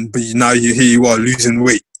but now here you are losing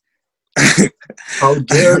weight. How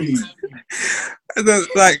dare you? And then,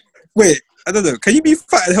 like, wait, I don't know. Can you be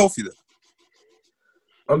fat and healthy then?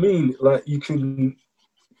 I mean, like you can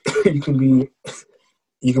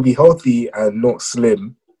be healthy and not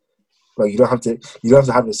slim. Like you don't have to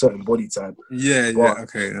have a certain body type. Yeah, but,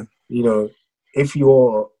 okay. Yeah. You know, if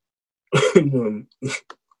you're,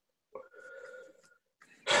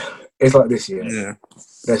 it's like this, yeah.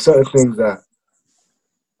 There's certain things that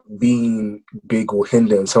being big will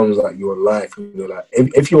hinder in terms of like your life. You know, like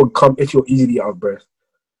if you're easily out of breath,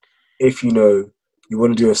 if you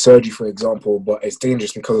want to do a surgery, for example, but it's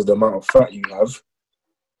dangerous because of the amount of fat you have.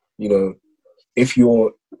 You know, if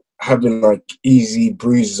you're having like easy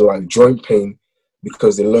bruises or like joint pain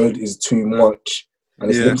because the load is too much and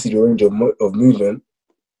it's limited your range of movement.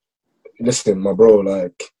 Listen, my bro,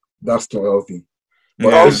 like that's not healthy.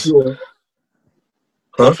 But if you're,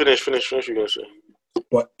 finish. What you gonna say?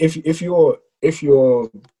 But if you're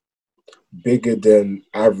bigger than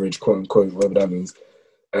average, quote unquote, whatever that means,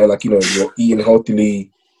 and like you're eating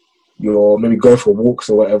healthily, you're maybe going for walks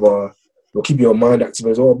or whatever, you'll keep your mind active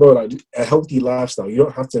as well, bro. Like a healthy lifestyle. You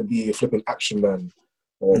don't have to be a flipping action man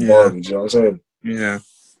or Barbie. Do you know what I'm saying? Yeah.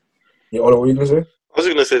 You know what you gonna say? I was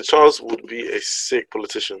gonna say Charles would be a sick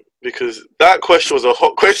politician because that question was a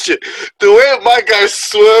hot question. The way my guy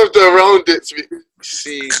swerved around it,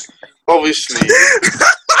 see, obviously,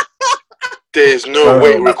 there is no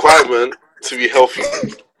weight requirement to be healthy.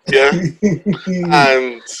 Yeah,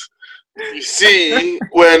 and you see,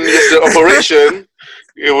 when it's the operation,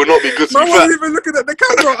 it will not be good to be fat. wasn't even looking at the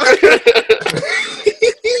camera.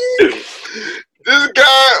 This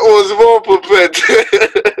guy was more prepared.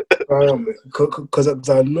 Because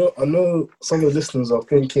I know some of the listeners are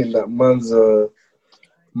thinking that man's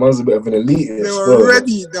a bit of an elitist.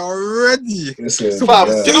 They were ready. Listen, so what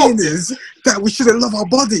I'm saying is that we shouldn't love our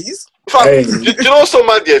bodies. Hey. Do you know what's so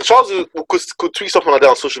mad? Yeah, Charles could tweet something like that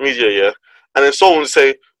on social media, yeah, and then someone would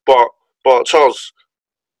say, "But Charles,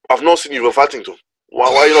 I've not seen you with Fattington.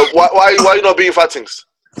 Why you not being Fattings?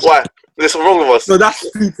 Why? There's something wrong with us." So that's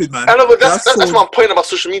stupid, man. I know, but that's my point about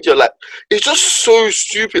social media. Like, it's just so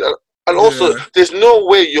stupid, and also, there's no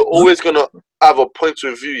way you're always gonna have a point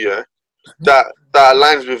of view, yeah, that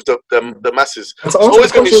aligns with the masses. It's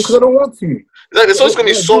always gonna be because I don't want to. Like, there's always gonna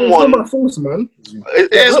be someone. It's not my fault, man.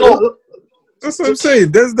 It is not. That's what I'm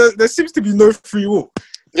saying. There seems to be no free will.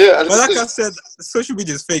 Yeah, and but like I said, social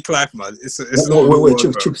media is fake life, man. It's wait,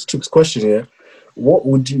 Chips, question here. What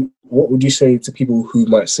would you say to people who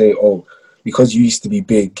might say, "Oh, because you used to be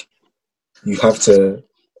big, you have to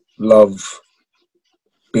love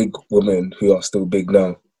big women who are still big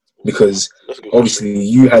now"? Because obviously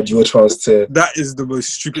you had your chance to. That is the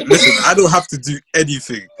most stupid. Listen, I don't have to do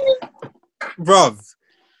anything, bruv.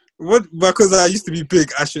 What? Because I used to be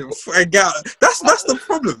big, I should get out. That's the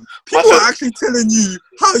problem. People are actually telling you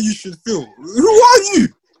how you should feel. Who are you?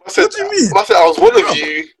 What do you mean? I said I was one of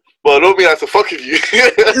you, but I don't mean I have to fuck with you.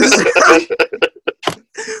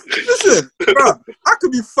 Listen, bro, I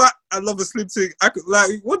could be fat and love a slim thing. I could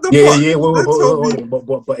what the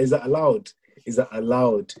fuck? But is that allowed? Is that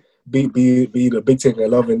allowed? Be the big thing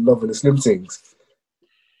and loving the slim things.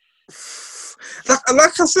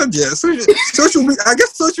 Like I said, yeah, social media. I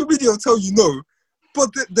guess social media will tell you no, but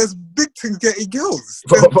there's big things getting girls.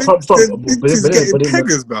 There's big things getting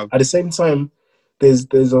peggers, man. At the same time, there's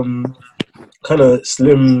kind of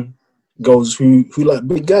slim girls who like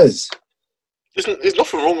big guys. There's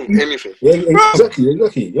nothing wrong with anything. Yeah,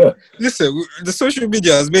 exactly. Yeah. Listen, the social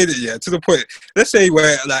media has made it to the point. Let's say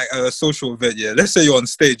we're like a social event. Yeah, let's say you're on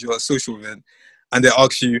stage, you're at a social event, and they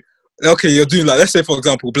ask you, okay, you're doing like, let's say for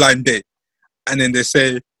example, blind date. And then they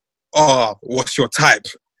say, "Oh, what's your type?"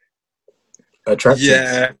 Attractive.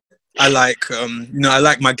 Yeah, I like I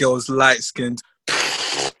like my girls light skinned.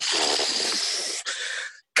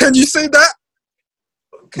 Can you say that?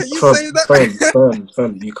 Can you say that?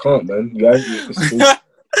 Fam, you can't, man.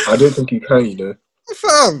 I don't think you can, you know.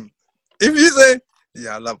 Fam, if you say,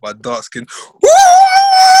 "Yeah, I love my dark skin,"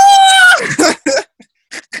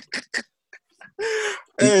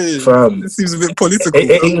 hey, fam, it seems a bit political.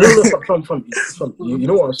 Fam, you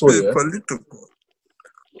know what I saw? Yeah, political.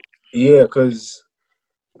 Yeah, because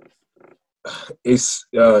it's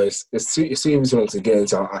too long to get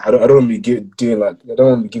into. I don't want to be doing like I don't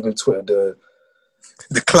want to be giving Twitter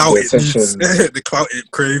the clout it needs, the clout it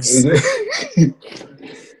craves.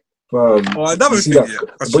 I never think.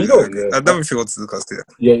 I never feel to discuss it.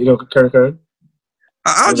 Yeah, you know, Karen.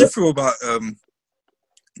 How do you feel about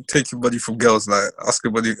taking money from girls, like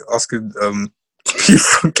asking people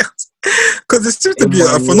from girls? Because it seems to be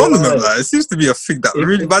a phenomenon. Like, it seems to be a thing that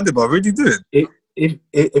really bad about really doing.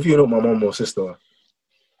 If you're not my mom or sister,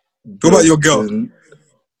 what about your girl?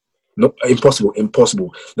 No, impossible.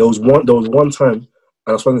 There was one time, and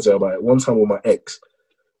I was talking to her about it. One time with my ex,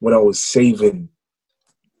 when I was saving,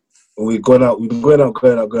 we've been going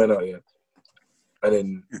out, yeah.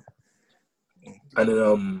 And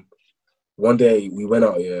then one day we went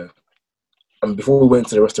out, yeah. And before we went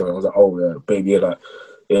to the restaurant, I was like, "Oh yeah, baby,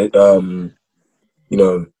 you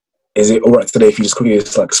know, is it alright today if you just quickly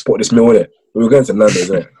just like spot this meal in it?" We were going to Nando's,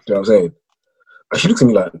 yeah. Do you know what I'm saying? And she looked at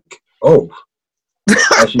me like, "Oh."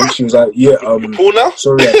 And she was like, "Yeah, Paul now?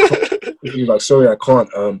 Sorry, I can't." She was like, "Sorry, I can't.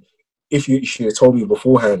 If you should have told me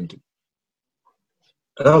beforehand."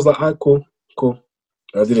 And I was like, "Alright, cool."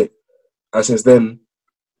 I did it. And since then,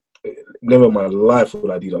 never in my life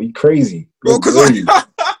would I do that. Are you crazy? Bro, because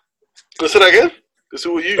Say that again. Because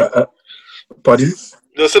who are you? Pardon?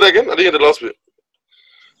 No, say that again. I didn't hear the last bit.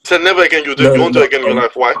 Said never again. You won't do it again in your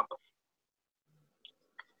life. Why?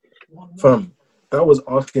 Fam, I was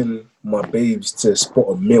asking my babes to spot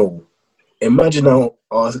a meal. Imagine now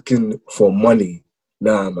asking for money.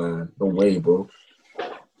 Nah, man, no way, bro.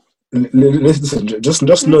 Listen,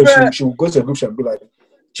 just know she'll go to a group chat and be like,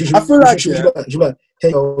 she'll be like,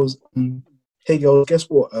 hey girls, guess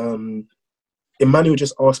what? Emmanuel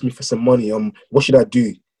just asked me for some money. What should I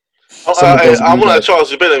do? I'm not like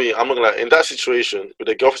Charles. You better than me. I'm not gonna in that situation with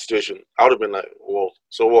the girlfriend situation. I would have been like, whoa.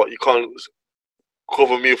 So what? You can't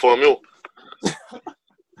cover me for a meal? No,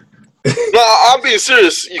 I'm being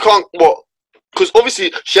serious. You can't. What? Because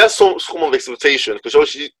obviously she has some form of expectation. Because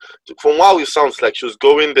she, from how it sounds like she was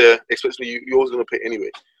going there expecting you're always gonna pay anyway.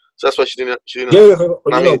 So that's why she didn't.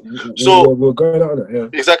 So we're going out there. Yeah.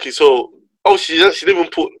 Exactly. So she didn't even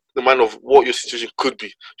put the mind of what your situation could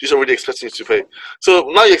be. She's already expecting you to pay. So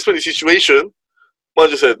now you explain the situation. Man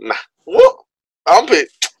just said, nah, what? I'm paid.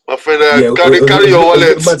 My friend, carry your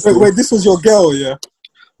wallet. Wait, this was your girl, yeah?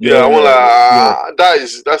 Yeah, I'm like,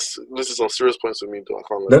 this is some serious points with me, though. I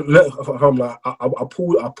can't lie. I'm like, I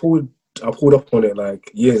pulled up on it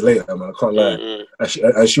like years later, man. I can't lie.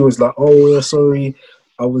 Mm-hmm. And she was like, oh, yeah, sorry.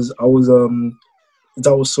 That was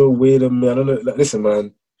so weird of me. I don't know. Like, listen,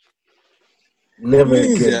 man. Never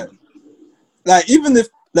again. Yeah. Like, even if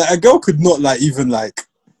like a girl could not like even like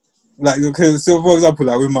okay, so for example,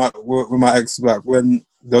 like with my ex, like when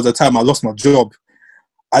there was a time I lost my job,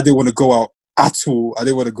 I didn't want to go out at all. I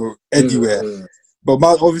didn't want to go anywhere. Mm-hmm. But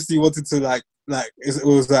man obviously wanted to like it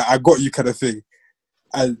was like I got you kind of thing,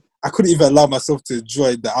 and I couldn't even allow myself to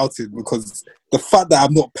enjoy the outing because the fact that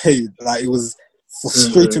I'm not paid, like it was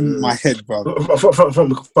frustrating my head, bro. To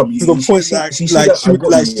the point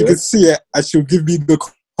she could see it and she'll give me the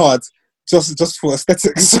card just for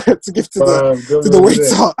aesthetics to give to the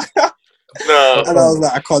waiter. No. And I was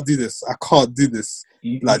like, I can't do this.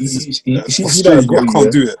 Like this is frustrating. I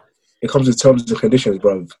can't do it. It comes with terms and conditions,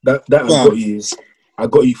 bro. That I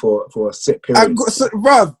got you for a set period.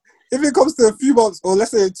 Bro, if it comes to a few months or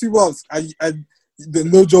let's say 2 months and the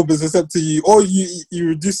no job is accepted you, or you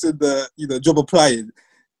reduce the job applying.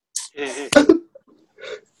 You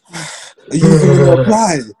didn't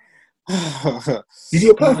apply. Did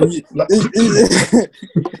you apply?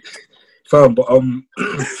 Fam, but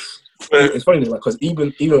it's funny like because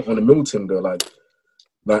even on the meal thing though, like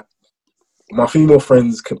my female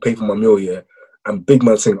friends can pay for my meal, yeah, and big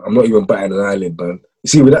man saying I'm not even batting an eyelid, man. You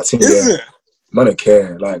see with that thing, man, I don't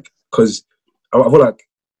care, like because I feel like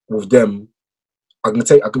with them. We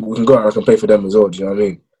can go out and I can pay for them as well, do you know what I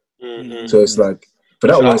mean? Mm-hmm. So it's like,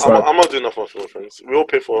 but that one, I'm not doing enough for my friends. We all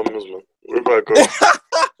pay for our meals, man. Wherever I go.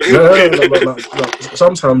 No.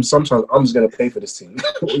 Sometimes I'm just going to pay for this thing.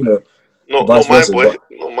 You know, not mine, boy.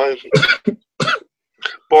 Not mine.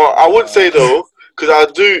 But I would say, though, because I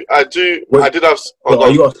did have...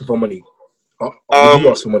 are you asking for money? Did you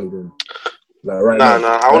ask for money, then? Like, right now?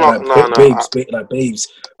 Nah, I want to... Babes,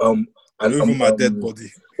 and over my dead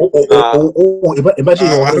body. Imagine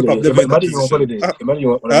you're on holiday. Imagine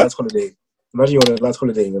you're on a last holiday. Imagine you're on a last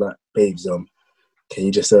holiday and you're like, babes, can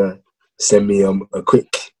you just send me a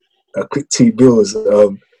quick $2 bills?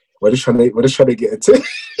 We're just trying to get a tip.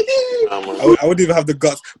 I wouldn't even have the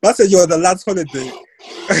guts. But I said you're on the last holiday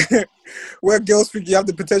where girls think you have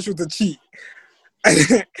the potential to cheat. And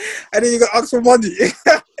then you got to ask for money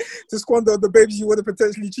to squander on the babies you want to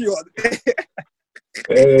potentially cheat on.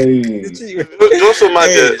 Hey. You also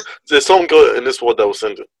mind there's some girl in this world that will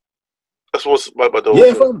send it. That's what's by the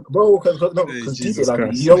yeah, fam, bro. Because deep,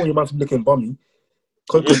 like you know when your man's looking bummy.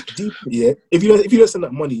 Because deep, yeah. If you don't send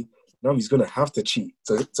that money, now he's gonna have to cheat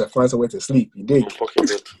to find somewhere to sleep. You dig?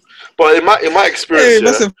 But in my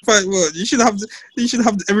experience, you should have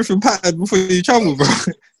everything patterned before you travel, bro.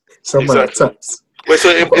 Exactly. Wait, so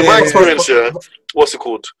in my experience, what's it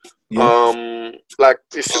called? Yeah. Like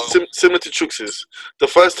it's similar to Chux's. The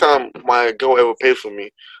first time my girl ever paid for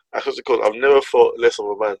me, I've never thought less of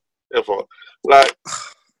a man ever. Like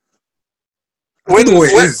when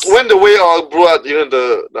the waiter brought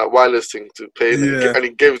that wireless thing to pay and he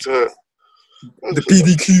gave it to her. The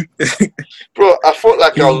PDQ. Bro, I felt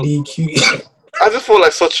like I just felt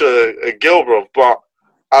like such a girl, bro. But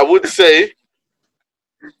I would say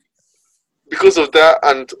because of that,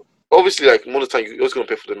 and obviously, like most of the time, you're always gonna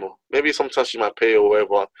pay for them more. Maybe sometimes you might pay or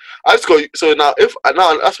whatever. I just go. So now,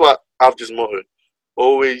 now that's why I have this motto: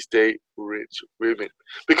 always date rich women.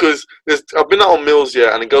 Because I've been out on meals,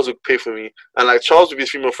 yeah, and the girls would pay for me. And like Charles with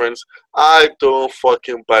his female friends, I don't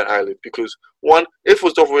fucking buy an eyelid. Because one, if it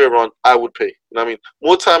was the other way around, I would pay. You know what I mean?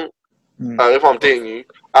 More time, if I'm dating you,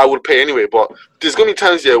 I would pay anyway. But there's going to be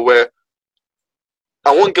times, yeah, where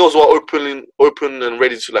I want girls who are open and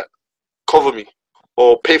ready to like cover me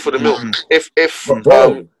or pay for the meal. If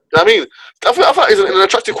I mean, I feel it's an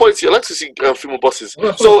attractive quality. I like to see female bosses.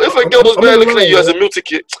 So if a girl was there looking at you as a meal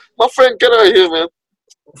ticket, my friend, get out of here, man.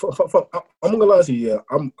 I'm not gonna lie to you. Yeah,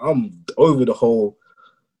 I'm over the whole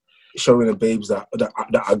showing the babes that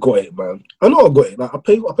I got it, man. I know I got it. Like I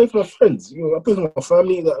pay for my friends. You know, I pay for my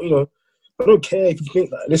family. Like, you know, I don't care if you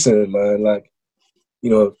think like, listen, man. Like, you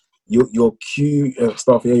know, you're cute and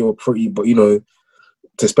stuff. Yeah, you're pretty, but you know,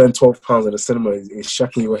 to spend £12 at the cinema is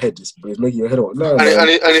shacking your head. It's making your head up. No, and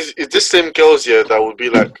it's this same girls here that would be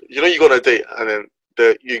like, you know, you go on a date and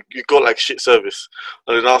then you got like shit service,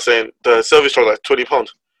 and they're now saying the service charge like £20.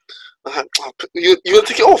 You gonna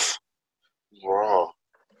take it off, bro?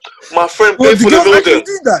 My friend paid for the meal.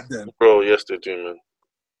 Do that then, bro? Yes, they do, man.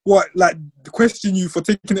 What, like question you for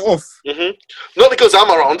taking it off? Not because I'm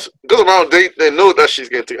around. Because I'm around, they know that she's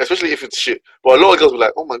going to take, especially if it's shit. But a lot of girls be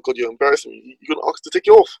like, "Oh my god, you're embarrassing me. You're gonna ask to take it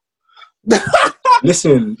off."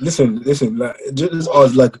 listen. Like, just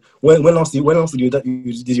ask, like, when else did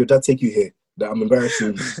your dad take you here? That I'm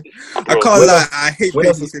embarrassing you. I can't lie.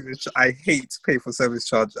 I hate pay for service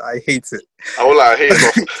charge. I hate it. I will lie. I hate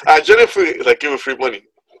it. I genuinely like give free money.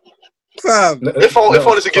 Fam, if I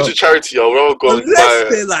wanted to give to charity, I'll rather go and buy. Let's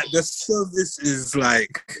say like the service is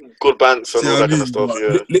like good bands and all that kind of stuff.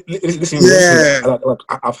 Listen, like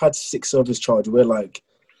I've had 6 service charge where like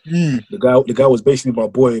the guy was basically my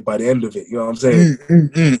boy by the end of it. You know what I'm saying?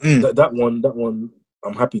 That one,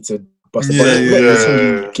 I'm happy to bust the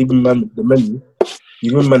button. Keep him man the menu.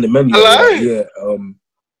 You give him man the menu.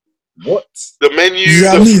 What? The menu.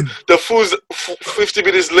 The food's 50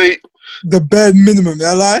 minutes late. The bare minimum,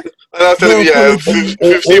 yeah, like. And I'm telling you,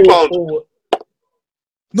 £50.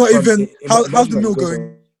 Not even. How's the meal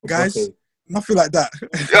going, guys? Okay. Nothing like that.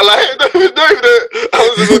 Yeah, like not even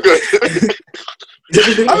how's the meal going?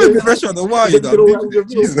 I'm in the restaurant a while, you know.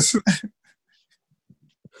 Jesus.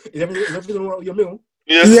 Is everything all right with your meal?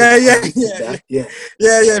 Yeah. If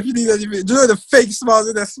you need anything, do you know the fake smiles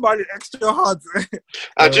and they're smiling extra hard?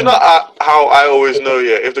 And do you know how I always know,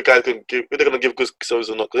 if the guys if they're gonna give good service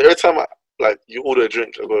or not? Because every time you order a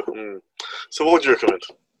drink, I go, So what would you recommend?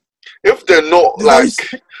 If they're not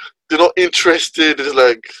they're not interested, it's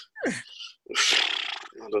like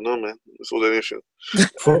I don't know, man. It's all an issue.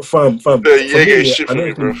 Fam. Shit I know me,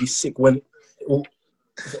 it's gonna be sick when. I know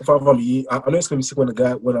it's gonna be sick when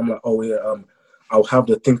I'm like, I'll have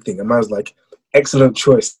the thing. And man's like, excellent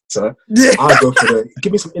choice, sir. Yeah. I'll go for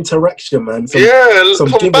give me some interaction, man. Some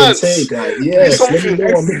give and take. Like, yes, let me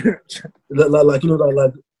know. Like, you know,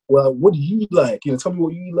 like, well, what do you like? You know, tell me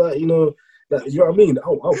what you like. You know, you know what I mean?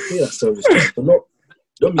 I'll pay that service, but not.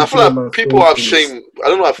 I feel like people are ashamed. I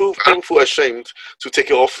don't know. I feel people feel ashamed to take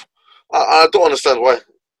it off. I don't understand why.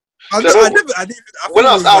 When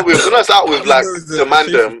I was out with like the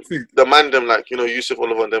mandem, like, you know, Yusuf,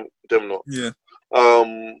 Oliver, and them not. Yeah.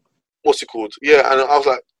 What's it called? Yeah, and I was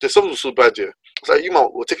like, there's something so bad here. I was like, you man,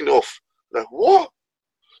 we're taking it off. Like, what?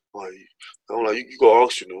 I'm like, you gotta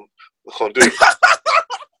ask, you know. I can't do it.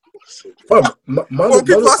 Well,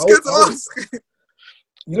 people are scared to ask.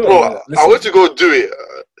 You know, bro, I went to go do it.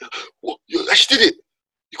 You actually did it.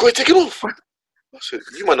 You gotta take it off. I said,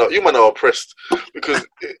 you might not oppressed because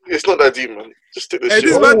it's not that deep, man. Just take this shit.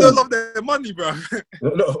 These man don't love their money, bro.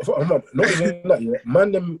 Not even that. Yeah.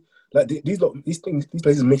 Man, them like these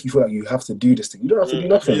places make you feel like you have to do this thing. You don't have to do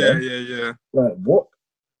nothing. Yeah. Like what?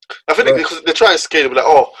 I think because they try and scare, they'll be like,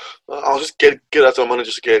 "Oh, I'll just get out of my money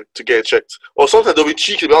just to get it checked." Or sometimes they'll be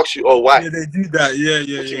cheeky, they'll ask you, "Oh, why?" Yeah, they do that. Yeah.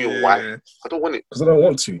 Why? I don't want it because I don't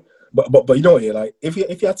want to. But you know what? Yeah, like if you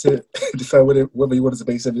had to decide whether you wanted to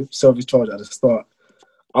pay service charge at the start,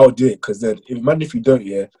 I'll do it because then if you don't,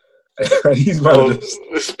 he's man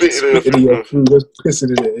just spitting in your food, just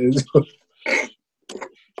pissing in it.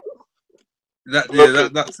 That's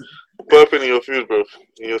burping in your food, bro.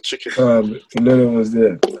 In your chicken. No one was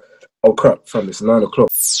there. Oh crap, fam! It's 9 o'clock.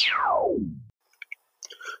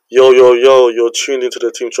 Yo, you're tuned into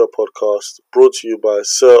the Team Trap podcast, brought to you by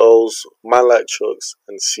Sir Ols, Man Like Chugs,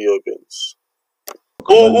 and CO Bins.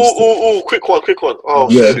 Quick one. Oh,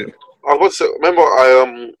 yeah. Shit. I was about to say, remember,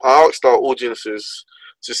 I asked our audiences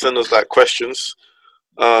to send us, like, questions.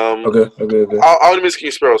 Okay. How many minutes can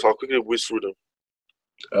you spare us? I'll quickly whiz through them.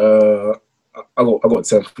 I got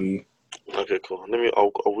 10 for you. Okay, cool.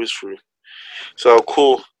 I'll whiz through. So I'll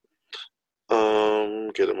call,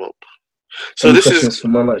 get them up. So Any this questions is for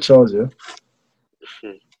man like Charles, yeah?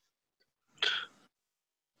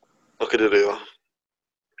 okay. There they are.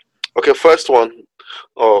 Okay, first one.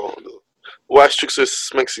 Oh, why is Trixie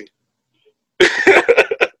Smexy?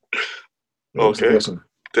 What's the Okay, first one?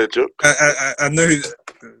 the joke. I know.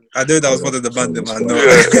 I know that was one of the bandit man. No.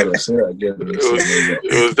 Say that again.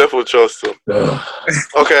 It was definitely Charles. So.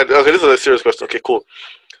 Okay. This is a serious question. Okay, cool.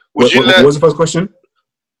 What was the first question?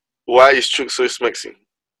 Why is Trixie Smexy?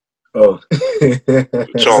 Oh,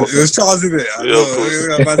 Charles. It was Charles, isn't it? I know.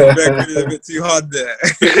 Man's a bit too hard there.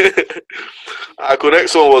 Cool.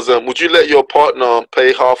 Next one was would you let your partner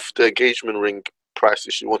pay half the engagement ring price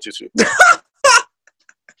if she wanted to?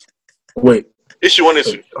 Wait. If she wanted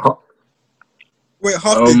to. Wait,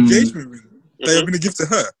 half the engagement ring that you're gonna give to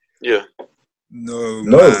her? Yeah. No,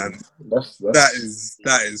 man. That's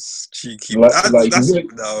that is cheeky. Like, no.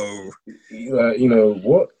 You know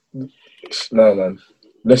what? No, man.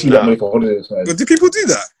 Unless you got money for holidays. But do people do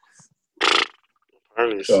that?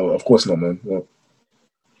 Apparently so. Of course not, man. Yeah.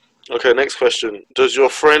 Okay, next question. Does your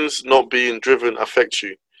friends not being driven affect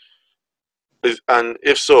you? And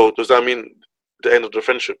if so, does that mean the end of the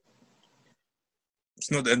friendship?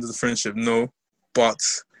 It's not the end of the friendship, no. But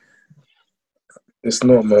it's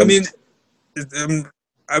not, man.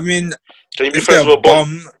 I mean, can you be friends with a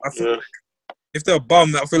bum? If they're a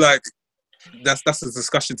bum, I feel like that's a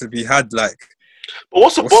discussion to be had. Like, but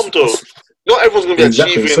what's a bum though? Not everyone's gonna be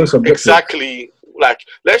achieving exactly. Like,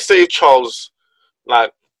 let's say if Charles,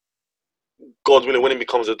 like, God willing, when he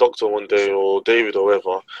becomes a doctor one day, or David or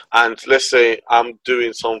whatever, and let's say I'm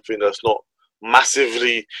doing something that's not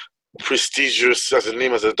massively prestigious as a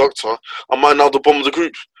name as a doctor, I might now the bum of the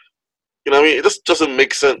group. You know what I mean? It just doesn't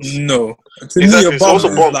make sense. No, to me, a bum is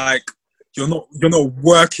like you're not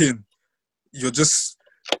working. You're just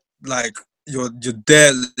like you're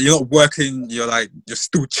there. You're not working. You're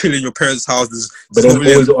still chilling in your parents' houses. But then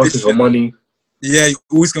always asking for money. Yeah, you're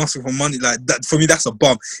always asking for money. Like that for me, that's a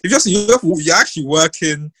bum. If you're actually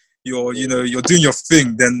working, you're doing your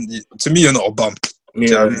thing. Then to me, you're not a bum. Yeah.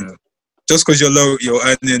 You know what I mean? Just because you're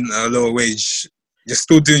earning a lower wage, you're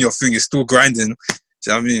still doing your thing. You're still grinding. Do you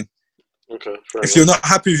know what I mean? Okay. If you're not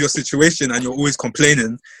happy with your situation and you're always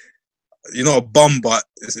complaining, you're not a bum, but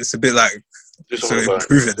it's a bit like, so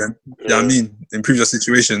improve it then. Yeah. You know what I mean? Improve your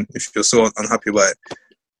situation if you're so unhappy about it.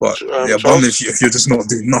 But yeah, bum if you're just not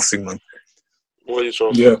doing nothing, man. What are you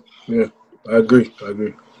talking? Yeah. I agree.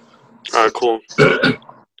 Alright, cool.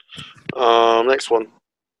 Next one.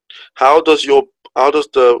 How does the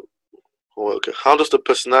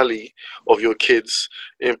personality of your kids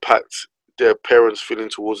impact their parents' feeling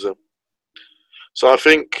towards them? So I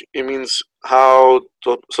think it means so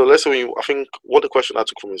let's say I think what the question I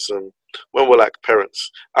took from is when we're like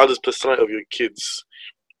parents, how does personality of your kids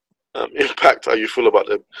impact how you feel about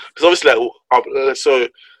them? Because obviously, so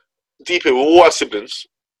deeply, we all have siblings,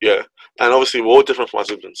 yeah, and obviously we're all different from our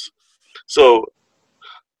siblings. So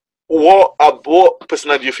what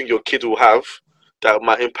personality do you think your kid will have that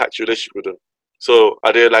might impact your relationship with them? So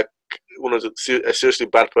are they like a seriously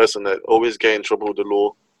bad person that always get in trouble with the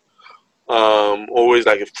law? Always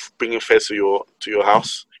like bringing feds to your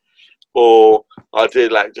house, or are they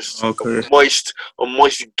like just a moist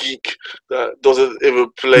geek that doesn't ever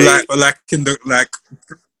play? Like in the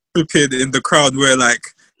crowd where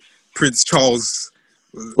like Prince Charles.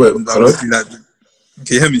 Wait, hello? Can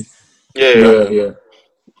you hear me? Yeah.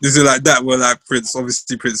 Is it like that where like Prince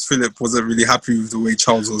Philip wasn't really happy with the way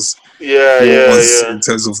Charles was? Yeah. In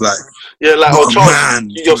terms of like. Yeah, like Charles,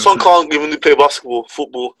 your son can't even play basketball,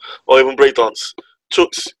 football, or even breakdance.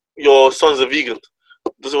 Chooks, your son's a vegan.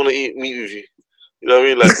 Doesn't want to eat meat with you. You know what I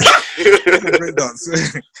mean?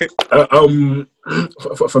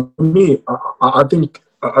 Like for me, I think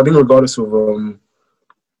regardless of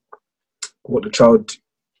what the child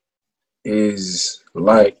is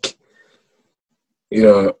like, you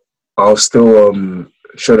know, I'll still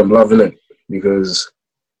show them love, innit? Because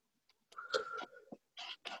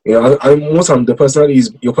you know, most of the personality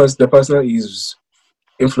is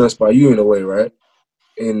influenced by you in a way, right?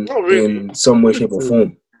 In some way, shape, or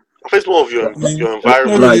form. I think it's more of your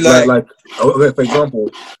environment. Like okay, for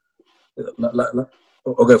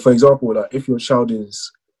example, like if your child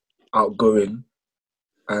is outgoing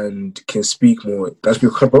and can speak more, that's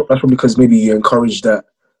probably because maybe you encouraged that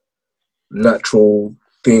natural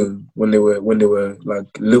thing when they were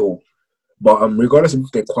like little. But regardless if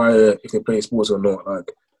they're quiet, if they're playing sports or not,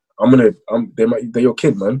 like they're your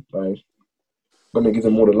kid, man. Like I'm gonna give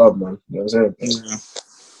them all the love, man. You know what I'm saying? Yeah.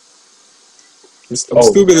 I'm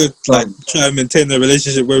still gonna try and maintain a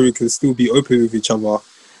relationship where we can still be open with each other,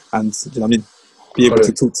 and you know what I mean, be able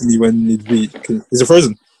to talk to me when need be. Is it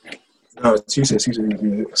frozen? No, Tuesday.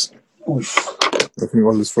 Oof. I think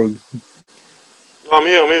Oliver's frozen. No, I'm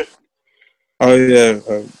here. Oh yeah.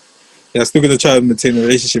 Yeah, still gonna try to maintain a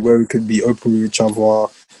relationship where we could be open with each other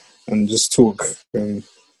and just talk. I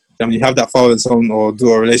mean, have that father and son or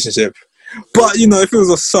do a relationship. But you know, if it was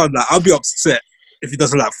a son, like, I'll be upset if he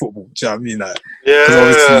doesn't like football. Do you know what I mean? Like,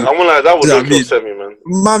 yeah, I'm like that would really upset me, man.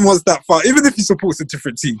 Man wants that fun, even if he supports a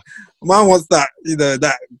different team. Man wants that, you know,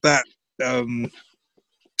 that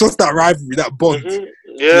just that rivalry, that bond. Mm-hmm.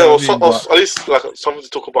 Yeah, or at least like something to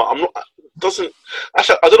talk about. I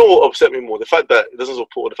don't know what upset me more: the fact that it doesn't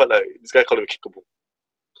support, the fact that this guy can't even kick a ball.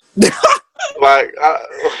 Like,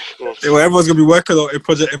 everyone's gonna be working on a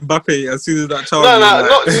project Mbappe as soon as that child.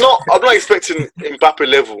 No. I'm not expecting Mbappe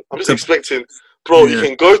level. I'm just expecting, bro. You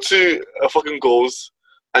can go to fucking goals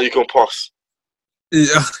and you can pass.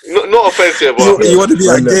 Yeah. Not offensive, but you want to be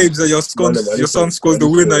at games and your son scores the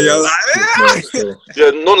winner. You're like,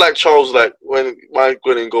 yeah, not like Charles, like when Mike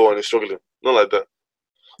going in goal and he's struggling. Not like that.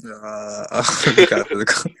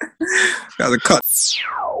 Got the cut.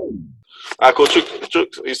 I call Chuk.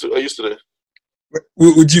 Are you still there?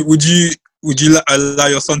 Would you allow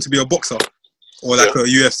your son to be a boxer or like a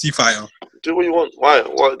UFC fighter? Do what you want. Why?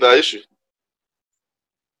 What that issue?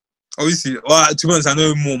 Obviously, well, to be honest, I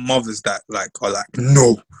know more mothers that are like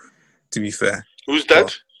no. To be fair, who's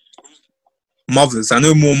that? Mothers. I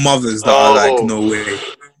know more mothers that are like no way.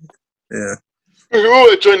 Yeah. You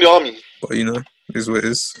want to join the army? But you know, it is what it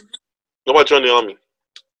is. Nobody join the army.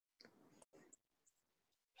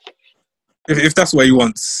 If that's what he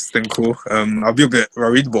wants, then cool. I'll be a bit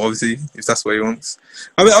worried, but obviously, if that's what he wants,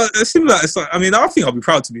 I mean, it seems like it's like, I mean, I think I'll be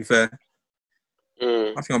proud. To be fair,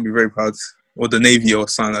 I think I'll be very proud, or the Navy or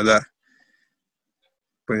something like that.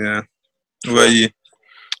 But yeah, what about you?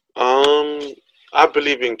 I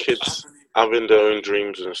believe in kids having their own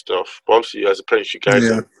dreams and stuff. But obviously, as a parent, you guide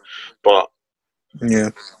them. But yeah,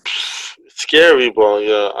 it's scary. But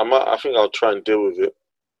yeah, I think I'll try and deal with it.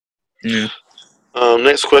 Yeah.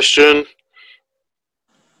 Next question.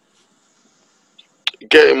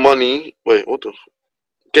 Getting money. Wait, what the?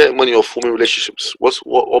 Getting money or forming relationships.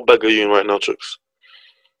 What bag are you in right now, Chucks?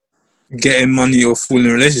 Getting money or forming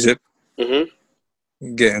a relationship.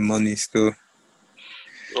 Getting money still.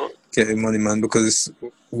 Getting money, man. Because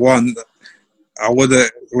one,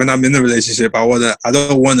 when I'm in a relationship, I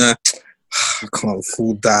don't wanna. I can't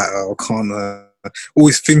afford that. I can't.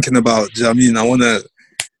 Always thinking about. Do you know what I mean? I wanna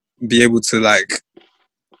be able to like.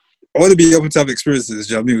 I want to be able to have experiences,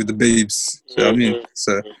 do you know what I mean, with the babes, do you know what I mean?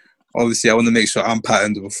 So, obviously, I want to make sure I'm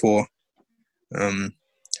patterned before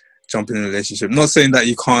jumping in a relationship. Not saying that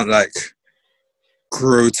you can't, like,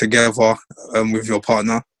 grow together with your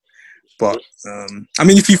partner, but, I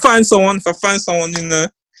mean, if I find someone in there,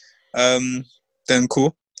 then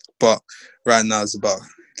cool. But right now, it's about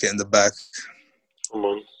getting the bag. Come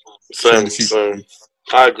on. Same.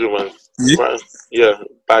 I agree, man. You? Right. Yeah,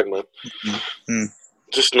 bag, man. Mm-hmm.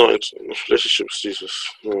 Just not in relationships, Jesus.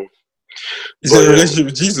 Is it a relationship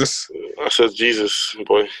with Jesus? I said Jesus,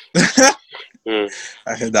 boy.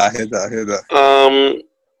 I heard that.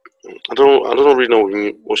 I don't really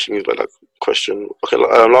know what she means by that question. Okay,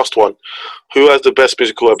 last one. Who has the best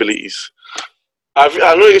musical abilities? I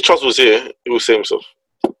know if Charles was here, he would say himself.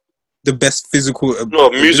 The best musical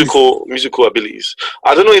abilities.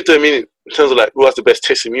 I don't know if they mean in terms of like who has the best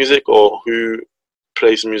taste in music or who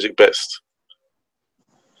plays music best.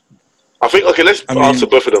 I think let's answer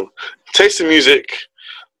both of them. Taste in music.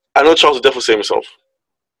 I know Charles will definitely say himself.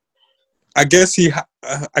 I guess he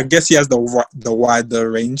has the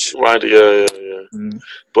wider range. Right, yeah.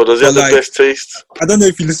 But does he have the best taste? I don't know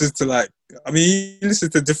if he listens to he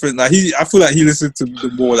listens to different I feel like he listens to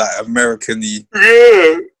the more like American-y.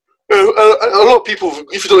 Yeah. A lot of people,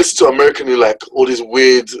 if you don't listen to American-y, like all these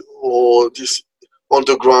weird or these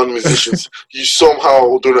underground musicians, you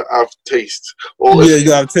somehow don't have taste. Or you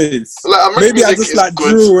don't have taste. Like, maybe I just like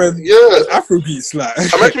drill and Afrobeats. Like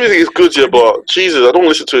American music is good, yeah, but Jesus, I don't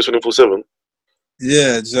listen to it 24/7.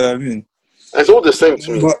 Yeah, do you know what I mean? It's all the same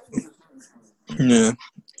to me. But, yeah,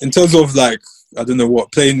 in terms of like, I don't know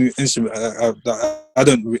what playing instrument. I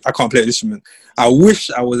can't play an instrument. I wish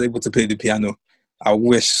I was able to play the piano. I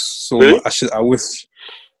wish so. Really? I wish.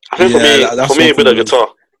 I think for me, a bit of guitar.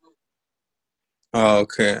 Oh,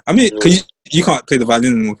 okay. I mean, you can't play the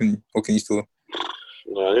violin, or can you still?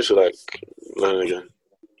 No, I need to learn again.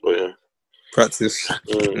 But yeah, practice.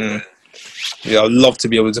 Yeah, I'd love to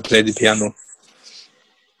be able to play the piano.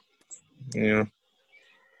 Yeah.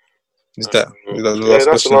 Is that the last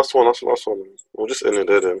question? That's the last one. We'll just end it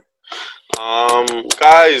there then.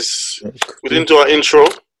 Guys, we didn't do our intro,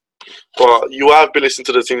 but you have been listening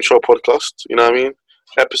to the Team Show podcast. You know what I mean?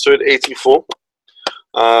 episode 84.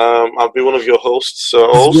 I'll be one of your hosts, Sir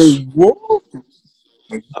Ols.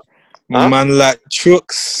 Man like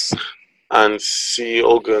Trucks. And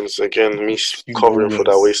CEO Guns, again, me covering for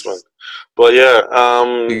that waste, man. But yeah,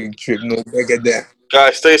 Big trip, no bigger there.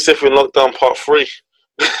 guys, stay safe in lockdown part 3.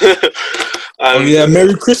 And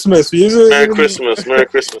Merry Christmas. Merry Christmas. Merry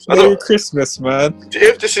Christmas, man.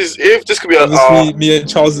 If this could be me and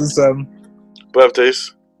Charles's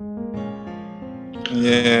birthdays.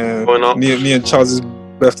 Yeah. Going up. Me and Charles's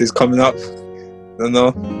birthday's coming up. I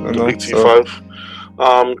know. Big T5.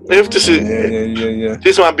 If this is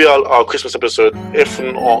this might be our Christmas episode. If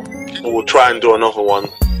not, we'll try and do another one.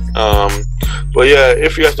 But yeah,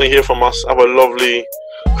 if you guys don't hear from us, have a lovely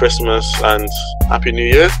Christmas and Happy New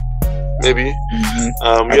Year. Maybe.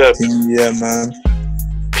 Happy New Year, man.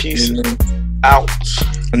 Peace out.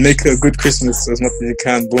 And make it a good Christmas as much as you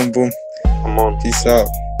can. Boom, boom. Come on. Peace out.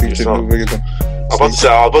 Peace out. I was about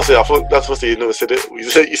to say, I thought that's what you never said it. You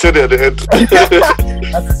said it at the end. I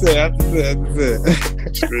had to say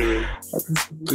it. Screaming.